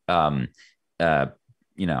 CBDC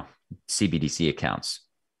accounts.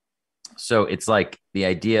 So it's like the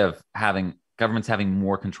idea of governments having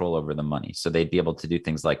more control over the money. So they'd be able to do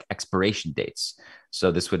things like expiration dates.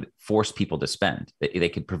 So this would force people to spend. They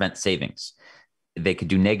could prevent savings. They could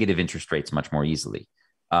do negative interest rates much more easily,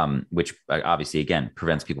 which obviously, again,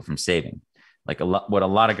 prevents people from saving. Like what a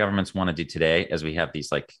lot of governments want to do today, as we have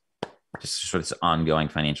these like just sort of this ongoing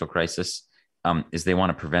financial crisis, is they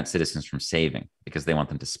want to prevent citizens from saving because they want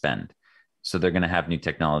them to spend. So they're going to have new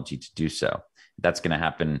technology to do so. That's going to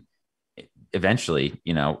happen eventually,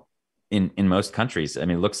 in most countries. I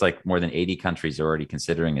mean, it looks like more than 80 countries are already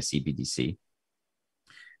considering a CBDC.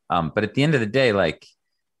 But at the end of the day, like,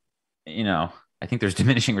 I think there's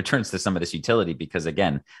diminishing returns to some of this utility because,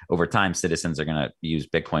 again, over time, citizens are going to use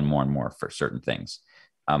Bitcoin more and more for certain things.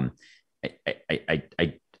 I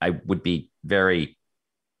would be very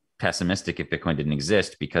pessimistic if Bitcoin didn't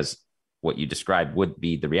exist, because what you described would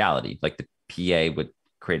be the reality. Like the PA would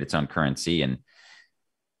create its own currency, and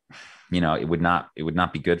it would not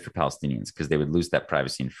be good for Palestinians because they would lose that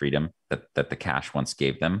privacy and freedom that the cash once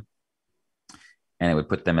gave them, and it would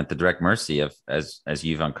put them at the direct mercy of, as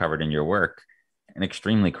you've uncovered in your work, an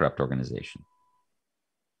extremely corrupt organization.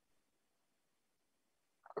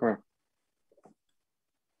 Correct.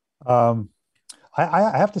 Um,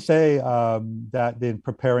 I have to say that in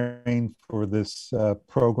preparing for this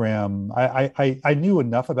program, I knew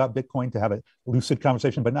enough about Bitcoin to have a lucid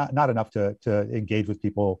conversation, but not enough to engage with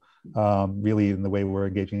people really in the way we're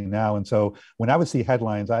engaging now. And so when I would see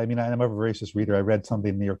headlines, I mean, I'm a voracious reader. I read something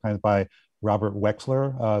in the New York Times by Robert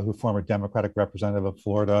Wexler, who former Democratic representative of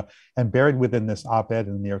Florida, and buried within this op-ed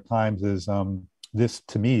in the New York Times is this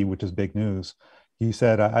to me, which is big news. He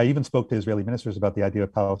said, I even spoke to Israeli ministers about the idea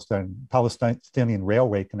of Palestinian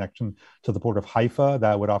railway connection to the port of Haifa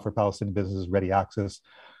that would offer Palestinian businesses ready access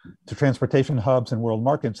to transportation hubs and world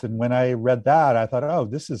markets. And when I read that, I thought, oh,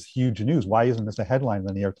 this is huge news. Why isn't this a headline in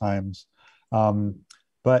the New York Times?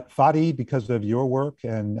 But Fadi, because of your work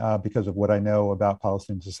and because of what I know about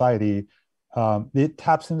Palestinian society, it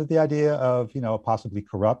taps into the idea of, a possibly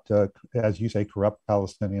corrupt, as you say, corrupt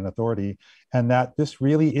Palestinian Authority, and that this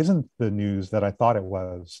really isn't the news that I thought it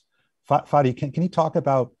was. Fadi, can you talk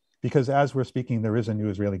about, because as we're speaking, there is a new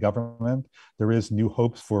Israeli government, there is new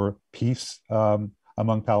hopes for peace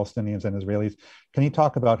among Palestinians and Israelis. Can you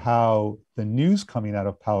talk about how the news coming out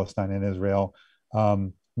of Palestine and Israel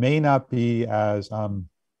may not be as,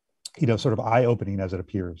 sort of eye-opening as it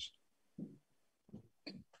appears?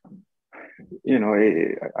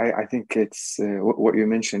 I think it's what you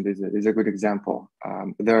mentioned is a good example.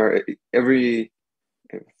 Every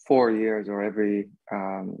 4 years or every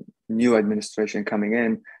new administration coming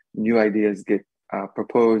in, new ideas get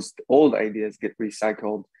proposed, old ideas get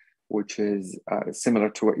recycled, which is similar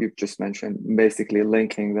to what you've just mentioned, basically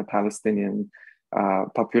linking the Palestinian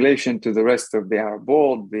population to the rest of the Arab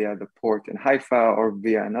world via the port in Haifa or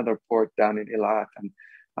via another port down in Eilat. And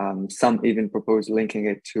some even propose linking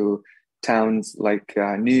it to towns like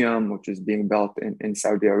Neom, which is being built in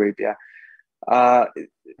Saudi Arabia.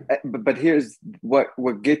 But here's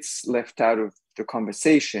what gets left out of the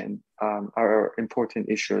conversation are important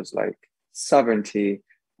issues like sovereignty,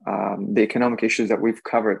 the economic issues that we've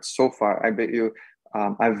covered so far. I bet you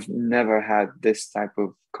I've never had this type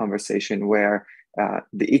of conversation where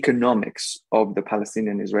the economics of the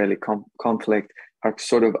Palestinian-Israeli conflict are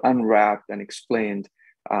sort of unwrapped and explained.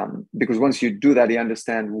 Because once you do that, you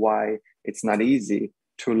understand why it's not easy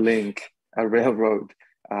to link a railroad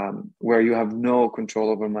where you have no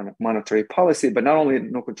control over monetary policy, but not only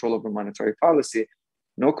no control over monetary policy,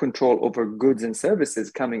 no control over goods and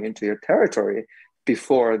services coming into your territory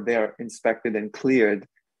before they're inspected and cleared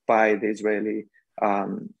by the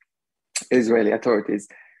Israeli authorities.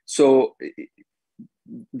 So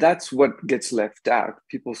that's what gets left out.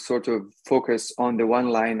 People sort of focus on the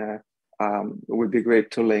one-liner. It would be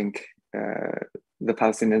great to link the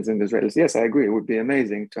Palestinians and the Israelis. Yes, I agree. It would be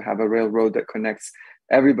amazing to have a railroad that connects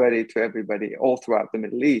everybody to everybody all throughout the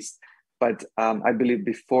Middle East. But I believe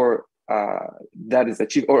before that is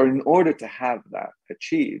achieved, or in order to have that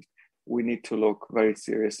achieved, we need to look very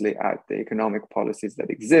seriously at the economic policies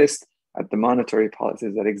that exist, at the monetary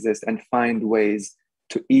policies that exist, and find ways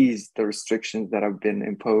to ease the restrictions that have been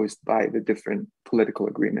imposed by the different political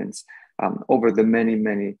agreements over the many,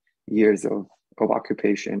 many years of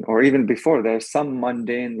occupation. Or even before, there are some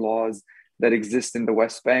mundane laws that exist in the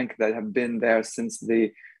West Bank that have been there since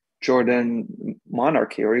the Jordan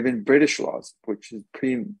monarchy, or even British laws, which is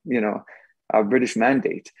a British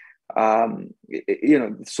mandate. But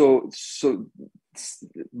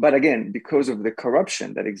again, because of the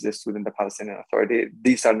corruption that exists within the Palestinian Authority,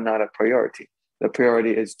 these are not a priority. The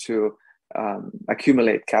priority is to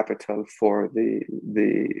accumulate capital for the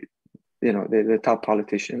top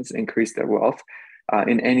politicians, increase their wealth by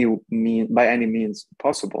any means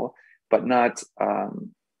possible, but not,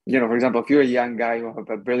 for example, if you're a young guy who have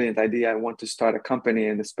a brilliant idea, I want to start a company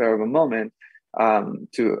in the spur of a moment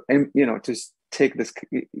to take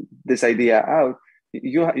this idea out,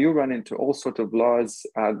 you run into all sorts of laws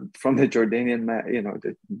from the Jordanian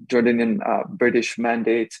British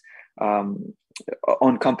mandate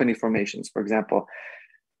on company formations, for example.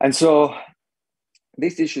 And so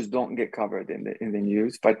these issues don't get covered in the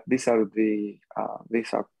news, but these are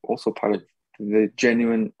also part of the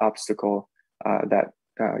genuine obstacle that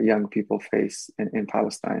young people face in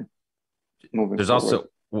Palestine. There's forward. Also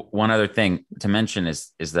one other thing to mention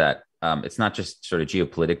is that it's not just sort of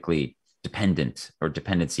geopolitically dependent or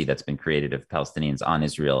dependency that's been created of Palestinians on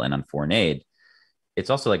Israel and on foreign aid. It's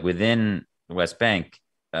also like within the West Bank,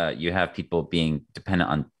 you have people being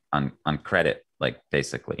dependent on credit, like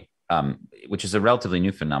basically. Which is a relatively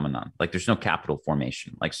new phenomenon. Like there's no capital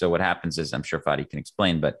formation. Like, so what happens is, I'm sure Fadi can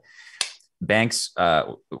explain, but banks,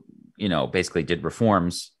 basically did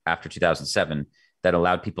reforms after 2007 that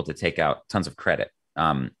allowed people to take out tons of credit.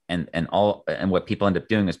 And what people end up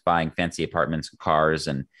doing is buying fancy apartments, cars,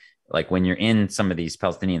 and Like when you're in some of these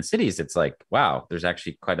Palestinian cities, it's like, wow, there's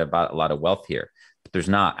actually quite a lot of wealth here, but there's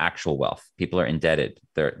not actual wealth. People are indebted.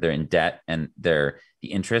 They're in debt, and the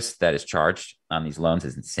interest that is charged on these loans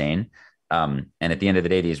is insane. And at the end of the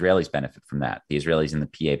day, the Israelis benefit from that. The Israelis and the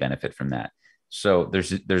PA benefit from that. So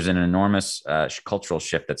there's an enormous cultural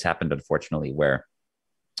shift that's happened, unfortunately, where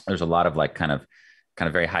there's a lot of like kind of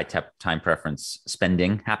very high time preference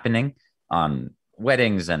spending happening on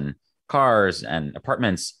weddings and cars and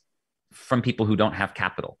apartments from people who don't have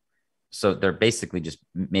capital. So they're basically just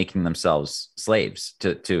making themselves slaves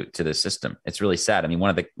to the system. It's really sad. I mean,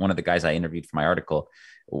 one of the guys I interviewed for my article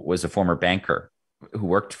was a former banker who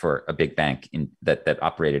worked for a big bank that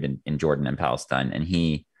operated in Jordan and Palestine, and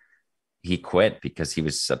he quit because he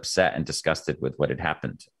was upset and disgusted with what had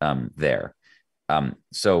happened there.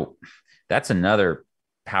 So that's another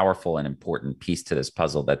powerful and important piece to this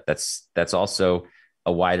puzzle. That's also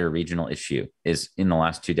a wider regional issue. Is in the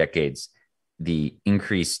last 2 decades, the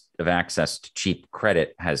increase of access to cheap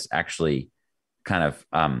credit has actually kind of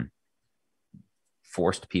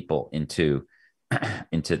forced people into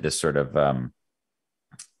this sort of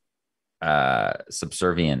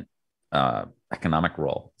subservient economic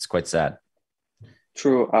role. It's quite sad.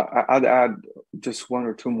 True. I'd add just 1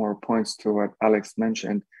 or 2 more points to what Alex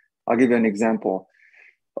mentioned. I'll give you an example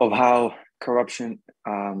of how corruption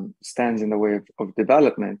stands in the way of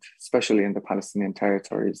development, especially in the Palestinian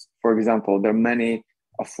territories. For example, there are many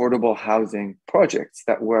affordable housing projects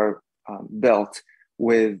that were built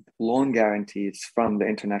with loan guarantees from the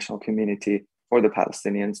international community for the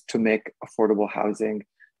Palestinians to make affordable housing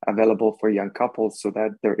available for young couples so that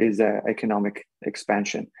there is an economic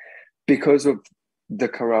expansion. Because of the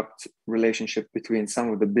corrupt relationship between some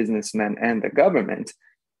of the businessmen and the government,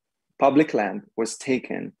 public land was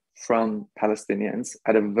taken from Palestinians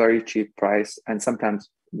at a very cheap price and sometimes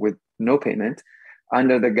with no payment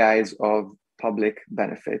under the guise of public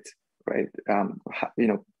benefit, right?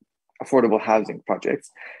 Affordable housing projects.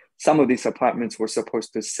 Some of these apartments were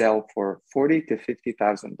supposed to sell for $40,000 to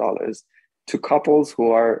 $50,000 to couples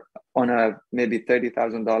who are on a maybe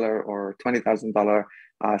 $30,000 or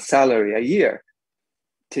 $20,000 salary a year.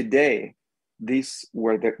 Today, this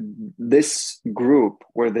group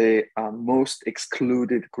were the most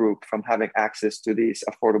excluded group from having access to these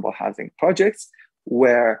affordable housing projects,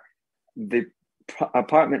 where the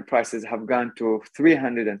apartment prices have gone to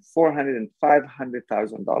 $300,000 and $400,000 and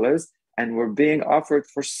 $500,000, and were being offered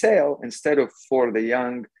for sale instead of for the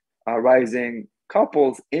young rising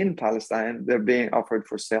couples in Palestine. They're being offered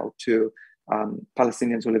for sale to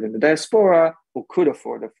Palestinians who live in the diaspora who could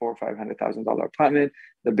afford a $400,000 or $500,000 apartment.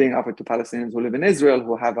 They're being offered to Palestinians who live in Israel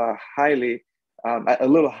who have a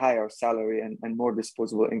little higher salary and more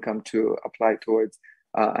disposable income to apply towards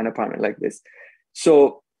an apartment like this.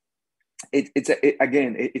 So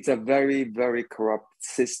it's a very, very corrupt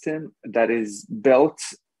system that is built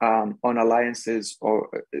on alliances,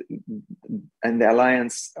 and the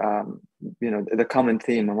alliance, the common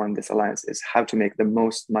theme among this alliance is how to make the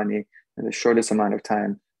most money in the shortest amount of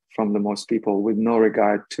time from the most people, with no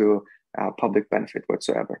regard to public benefit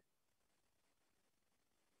whatsoever.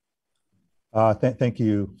 Thank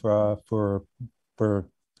you for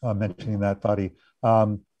mentioning that, Fadi.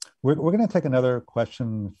 We're going to take another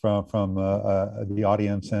question from the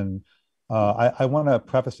audience, and I want to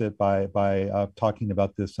preface it by talking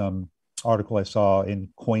about this article I saw in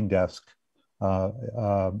CoinDesk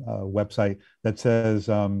website that says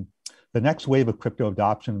the next wave of crypto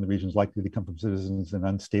adoption in the region is likely to come from citizens in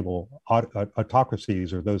unstable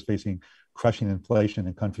autocracies or those facing crushing inflation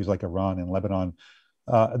in countries like Iran and Lebanon.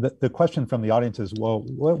 The question from the audience is, well,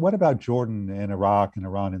 what about Jordan and Iraq and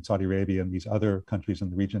Iran and Saudi Arabia and these other countries in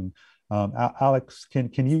the region? Alex,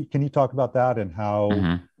 can you talk about that and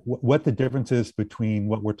how what the difference is between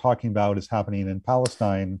what we're talking about is happening in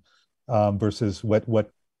Palestine versus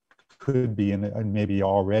what could be and maybe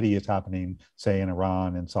already is happening, say, in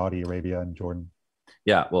Iran and Saudi Arabia and Jordan?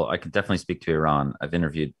 Yeah, well, I could definitely speak to Iran. I've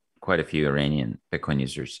interviewed quite a few Iranian Bitcoin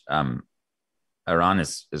users. Iran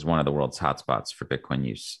is one of the world's hotspots for Bitcoin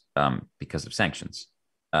use because of sanctions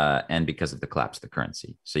and because of the collapse of the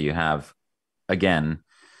currency. So you have, again,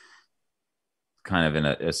 kind of in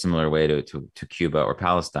a similar way to Cuba or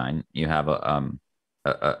Palestine, you have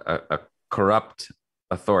a corrupt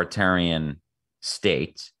authoritarian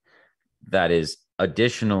state that is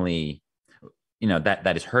additionally,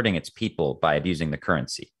 that is hurting its people by abusing the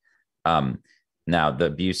currency. Now, the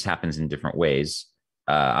abuse happens in different ways.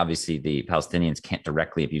 Obviously, the Palestinians can't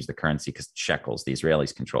directly abuse the currency because shekels, the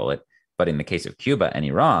Israelis control it. But in the case of Cuba and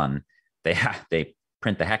Iran, they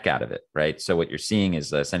print the heck out of it, right? So what you're seeing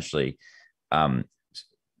is essentially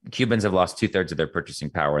Cubans have lost 2/3 of their purchasing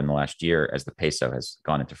power in the last year as the peso has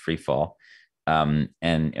gone into free fall. And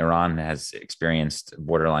Iran has experienced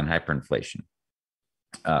borderline hyperinflation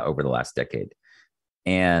over the last decade.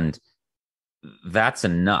 And that's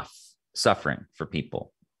enough suffering for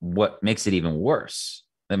people. What makes it even worse?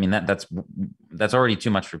 I mean, that's already too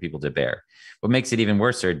much for people to bear. What makes it even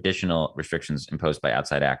worse are additional restrictions imposed by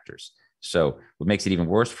outside actors. So what makes it even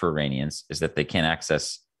worse for Iranians is that they can't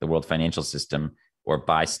access the world financial system or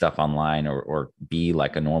buy stuff online or be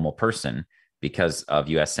like a normal person because of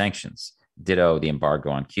US sanctions. Ditto the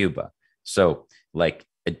embargo on Cuba. So like,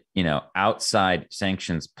 outside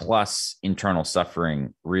sanctions plus internal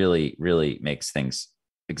suffering really, really makes things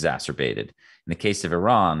exacerbated. In the case of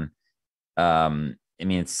Iran,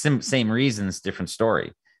 it's same reasons, different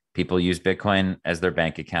story. People use Bitcoin as their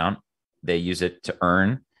bank account. They use it to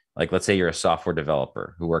earn. Like, let's say you're a software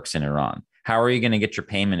developer who works in Iran. How are you going to get your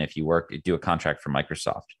payment if you do a contract for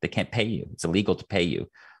Microsoft? They can't pay you. It's illegal to pay you.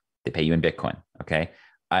 They pay you in Bitcoin. Okay.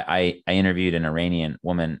 I interviewed an Iranian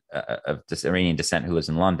woman of this Iranian descent who lives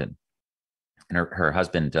in London, and her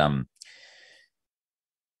husband,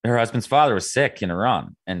 her husband's father was sick in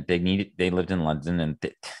Iran, and they lived in London, and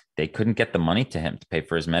they couldn't get the money to him to pay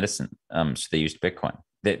for his medicine. So they used Bitcoin.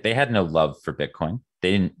 They had no love for Bitcoin.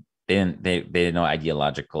 They had no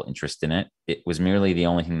ideological interest in it. It was merely the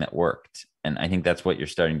only thing that worked. And I think that's what you're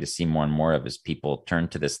starting to see more and more of, is people turn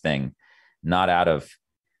to this thing, not out of,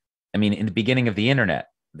 in the beginning of the internet,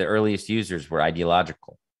 the earliest users were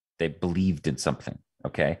ideological. They believed in something.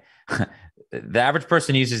 Okay. The average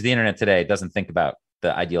person who uses the internet today doesn't think about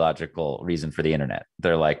the ideological reason for the internet.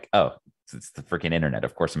 They're like, oh, it's the freaking internet.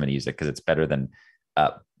 Of course I'm going to use it because it's better than,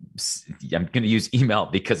 I'm going to use email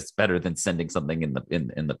because it's better than sending something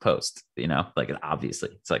in the post, like,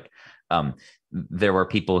 obviously it's like, there were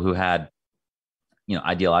people who had,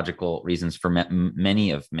 ideological reasons for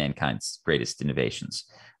many of mankind's greatest innovations,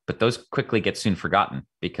 but those quickly get soon forgotten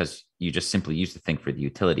because you just simply use the thing for the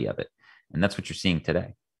utility of it. And that's what you're seeing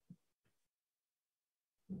today.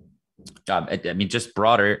 Just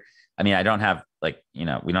broader. I don't have we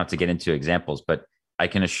don't have to get into examples, but I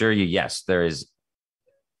can assure you, yes, there is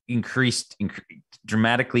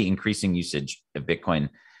dramatically increasing usage of Bitcoin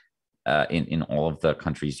in all of the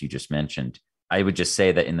countries you just mentioned. I would just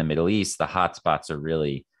say that in the Middle East, the hotspots are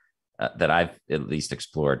really that I've at least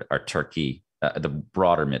explored are Turkey, the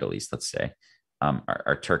broader Middle East, let's say,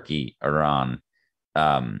 are Turkey, Iran,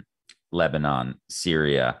 Lebanon,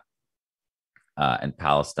 Syria, and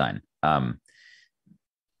Palestine.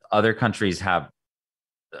 Other countries have,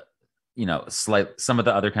 some of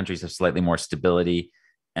the other countries have slightly more stability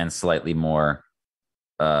and slightly more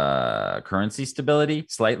currency stability,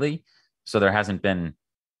 slightly. So there hasn't been,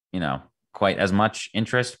 quite as much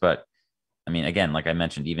interest. But again, like I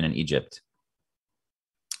mentioned, even in Egypt,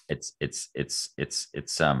 it's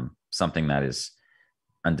something that is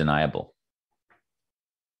undeniable.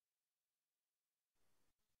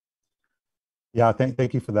 Yeah,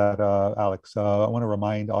 thank you for that, Alex. I want to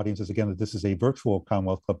remind audiences again that this is a virtual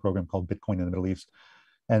Commonwealth Club program called Bitcoin in the Middle East.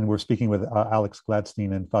 And we're speaking with Alex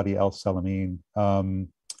Gladstein and Fadi Elsalameen.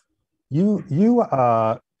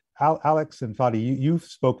 Alex and Fadi, you've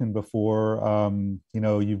spoken before. I'm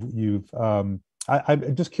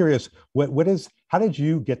just curious, how did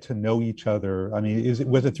you get to know each other?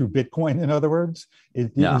 Was it through Bitcoin, in other words?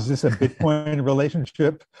 Is this a Bitcoin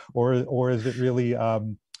relationship, or is it really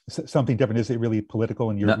something different? Is it really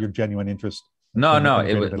political and your genuine interest? No.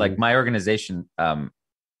 It was like my organization,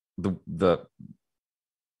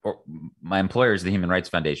 my employer is the Human Rights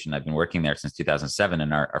Foundation. I've been working there since 2007,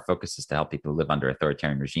 and our focus is to help people who live under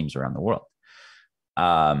authoritarian regimes around the world.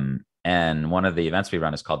 And one of the events we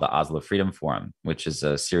run is called the Oslo Freedom Forum, which is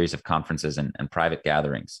a series of conferences and private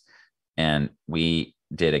gatherings. And we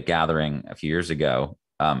did a gathering a few years ago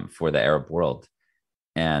for the Arab world,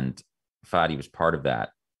 and Fadi was part of that.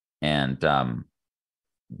 And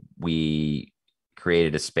we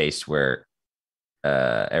created a space where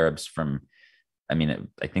Arabs from, I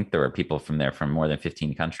think there were people from there from more than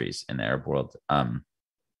 15 countries in the Arab world,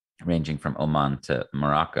 ranging from Oman to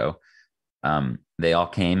Morocco. They all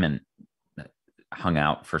came and hung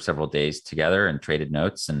out for several days together and traded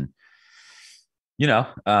notes. And,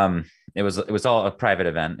 it was all a private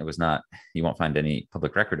event. It was not, you won't find any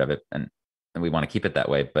public record of it. And we want to keep it that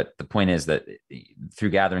way. But the point is that through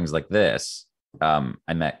gatherings like this, I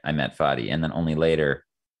met Fadi, and then only later,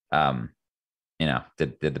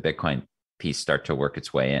 did the Bitcoin piece start to work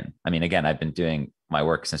its way in. Again, I've been doing my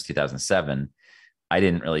work since 2007. I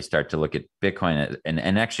didn't really start to look at Bitcoin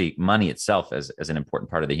and actually money itself as an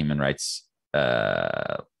important part of the human rights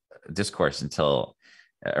discourse until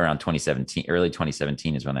around 2017, early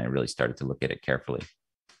 2017 is when I really started to look at it carefully.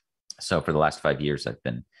 So for the last 5 years, I've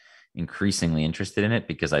been increasingly interested in it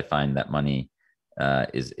because I find that money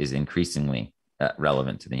is increasingly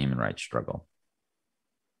relevant to the human rights struggle.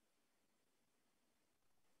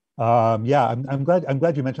 Yeah, I'm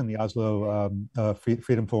glad you mentioned the Oslo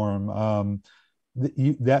Freedom Forum.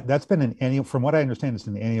 That's been an annual, from what I understand, it's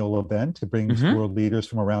an annual event. It brings world leaders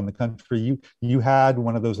from around the country. You had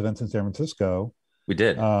one of those events in San Francisco. We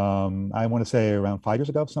did. I want to say around 5 years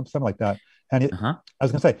ago, something like that. And I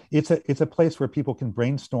was going to say it's a place where people can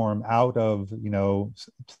brainstorm out of,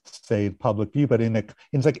 say, public view, but in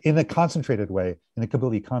a concentrated way, in a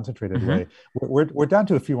completely concentrated way. We're down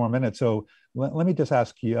to a few more minutes, so let me just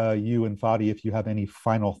ask you and Fadi if you have any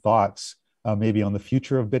final thoughts, maybe on the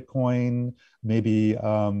future of Bitcoin, maybe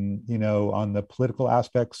on the political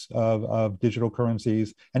aspects of digital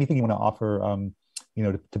currencies. Anything you want to offer,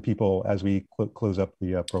 to people as we close up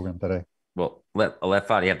the program today? Well, I'll let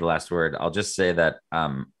Fadi have the last word. I'll just say that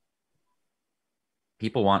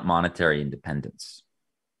people want monetary independence.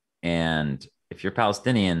 And if you're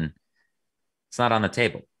Palestinian, it's not on the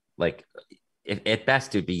table. Like, at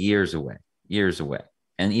best, it would be years away.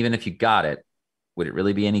 And even if you got it, would it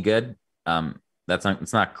really be any good?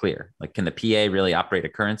 It's not clear. Like, can the PA really operate a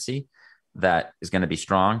currency that is going to be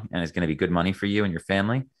strong and is going to be good money for you and your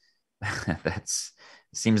family?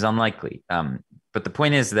 Seems unlikely. But the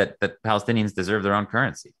point is that Palestinians deserve their own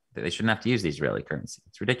currency. They shouldn't have to use the Israeli currency.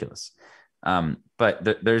 It's ridiculous. But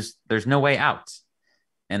there's no way out.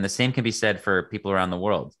 And the same can be said for people around the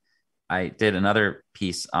world. I did another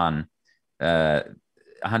piece on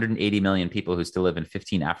 180 million people who still live in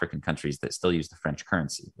 15 African countries that still use the French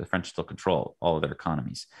currency. The French still control all of their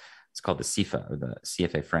economies. It's called the CFA, or the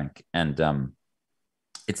CFA franc. And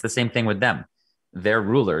it's the same thing with them. Their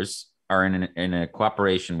rulers are in a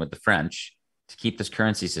cooperation with the French to keep this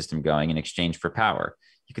currency system going in exchange for power.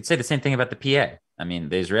 You could say the same thing about the PA. I mean,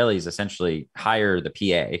 the Israelis essentially hire the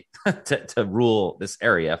PA to rule this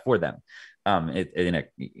area for them. In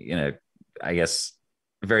a I guess,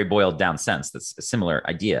 very boiled down sense. That's a similar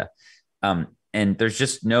idea. And there's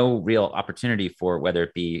just no real opportunity for whether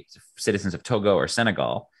it be citizens of Togo or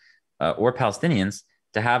Senegal or Palestinians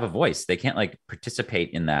to have a voice. They can't participate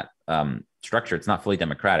in that structure. It's not fully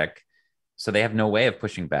democratic. So they have no way of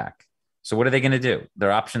pushing back. So what are they going to do?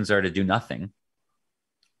 Their options are to do nothing,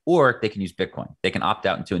 or they can use Bitcoin. They can opt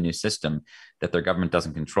out into a new system that their government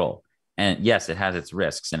doesn't control. And yes, it has its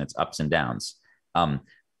risks and its ups and downs.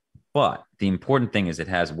 But the important thing is it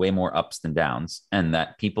has way more ups than downs, and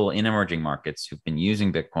that people in emerging markets who've been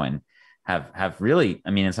using Bitcoin have really,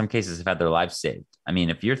 in some cases have had their lives saved.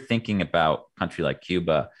 If you're thinking about a country like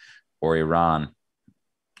Cuba or Iran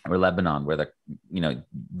or Lebanon, where the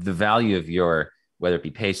value of your, whether it be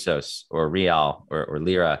pesos or real or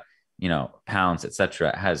lira, pounds,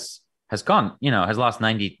 etc., has gone, has lost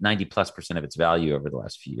 90+% of its value over the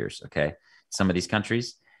last few years. Okay. Some of these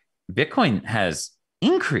countries, Bitcoin has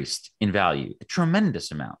increased in value a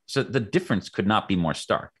tremendous amount. So the difference could not be more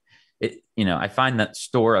stark. I find that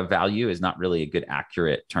store of value is not really a good,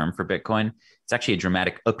 accurate term for Bitcoin. It's actually a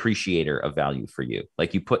dramatic appreciator of value for you.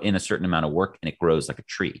 Like, you put in a certain amount of work and it grows like a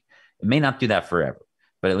tree. It may not do that forever,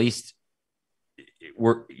 but at least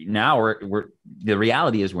the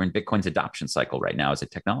reality is we're in Bitcoin's adoption cycle right now as a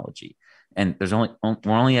technology. And we're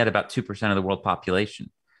only at about 2% of the world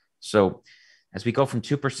population. So as we go from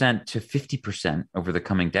 2% to 50% over the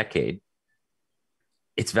coming decade,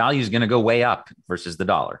 its value is going to go way up versus the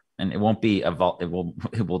dollar. And it won't be it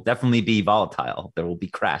will definitely be volatile. There will be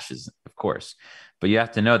crashes, of course, but you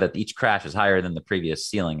have to know that each crash is higher than the previous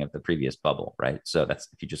ceiling of the previous bubble, right? So that's,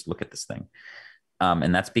 if you just look at this thing.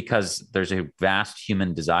 And that's because there's a vast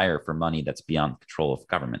human desire for money that's beyond control of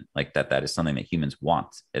government. Like that is something that humans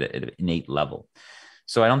want at an innate level.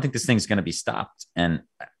 So I don't think this thing's going to be stopped. And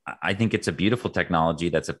I think it's a beautiful technology.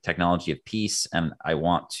 That's a technology of peace. And I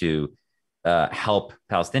want to help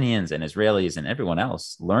Palestinians and Israelis and everyone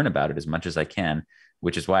else learn about it as much as I can,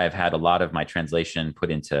 which is why I've had a lot of my translation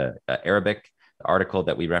put into Arabic. The article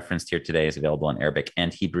that we referenced here today is available in Arabic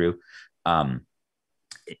and Hebrew.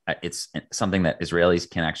 It's something that Israelis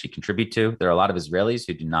can actually contribute to. There are a lot of Israelis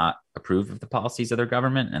who do not approve of the policies of their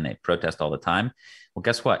government, and they protest all the time. Well,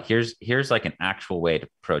 guess what? Here's like an actual way to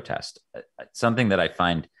protest. Something that I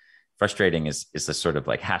find frustrating is this sort of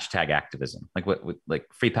like hashtag activism, like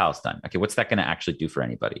Free Palestine. Okay, what's that going to actually do for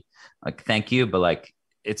anybody? Like, thank you, but like,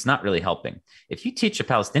 it's not really helping. If you teach a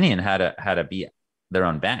Palestinian how to be their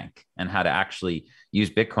own bank and how to actually use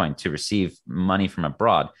Bitcoin to receive money from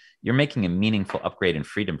abroad, you're making a meaningful upgrade in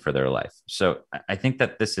freedom for their life. So I think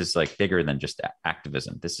that this is like bigger than just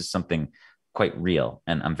activism. This is something quite real.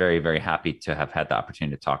 And I'm very, very happy to have had the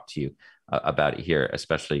opportunity to talk to you about it here,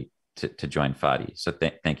 especially to join Fadi. So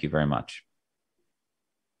thank you very much.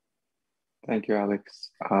 Thank you, Alex.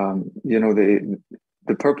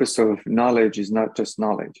 The purpose of knowledge is not just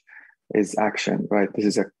knowledge, is action, right? This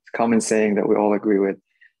is a common saying that we all agree with.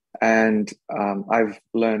 And I've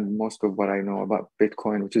learned most of what I know about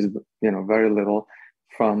Bitcoin, which is, very little,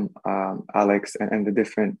 from Alex and the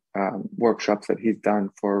different workshops that he's done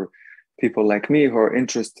for people like me who are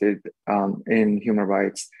interested in human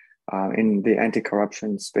rights, in the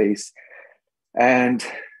anti-corruption space. And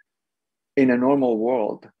in a normal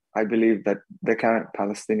world, I believe that the current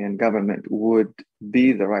Palestinian government would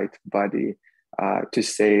be the right body to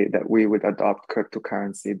say that we would adopt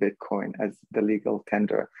cryptocurrency, Bitcoin, as the legal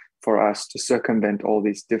tender for us to circumvent all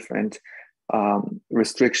these different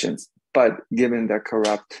restrictions. But given their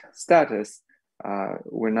corrupt status,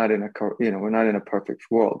 we're not in a perfect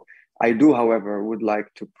world. I do, however, would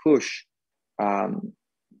like to push,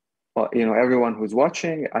 everyone who's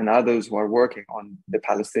watching and others who are working on the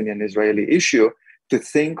Palestinian-Israeli issue to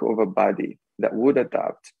think of a body that would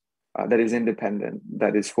adopt, that is independent,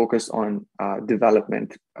 that is focused on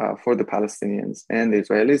development for the Palestinians and the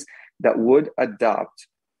Israelis, that would adopt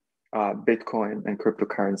Bitcoin and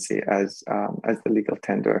cryptocurrency as the legal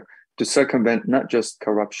tender to circumvent not just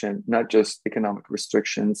corruption, not just economic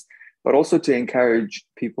restrictions, but also to encourage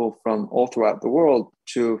people from all throughout the world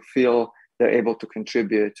to feel they're able to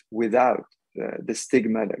contribute without the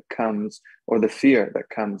stigma that comes, or the fear that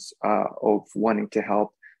comes of wanting to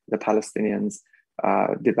help the Palestinians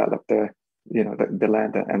develop the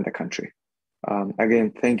land and the country.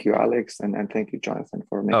 Again, thank you, Alex, and thank you, Jonathan,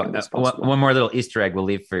 for making this possible. One more little Easter egg we'll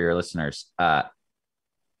leave for your listeners.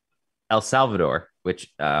 El Salvador,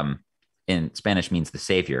 which in Spanish means the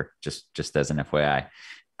savior, just as an FYI.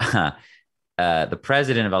 The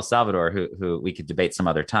president of El Salvador, who we could debate some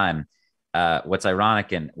other time, what's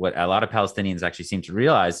ironic and what a lot of Palestinians actually seem to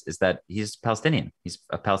realize is that he's Palestinian. He's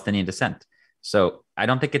of Palestinian descent. So I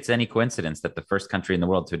don't think it's any coincidence that the first country in the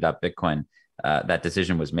world to adopt Bitcoin, that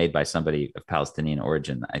decision was made by somebody of Palestinian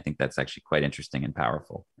origin. I think that's actually quite interesting and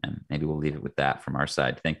powerful. And maybe we'll leave it with that from our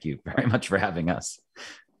side. Thank you very much for having us.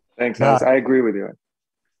 Thanks, Alex. I agree with you.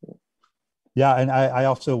 Yeah, and I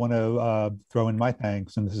also want to throw in my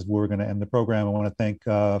thanks, and this is where we're going to end the program. I want to thank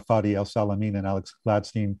Fadi Elsalameen and Alex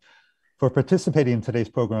Gladstein for participating in today's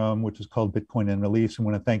program, which is called Bitcoin in the Middle East. I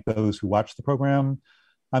want to thank those who watched the program.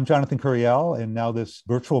 I'm Jonathan Curiel, and now this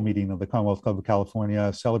virtual meeting of the Commonwealth Club of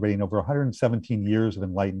California, celebrating over 117 years of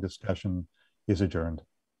enlightened discussion, is adjourned.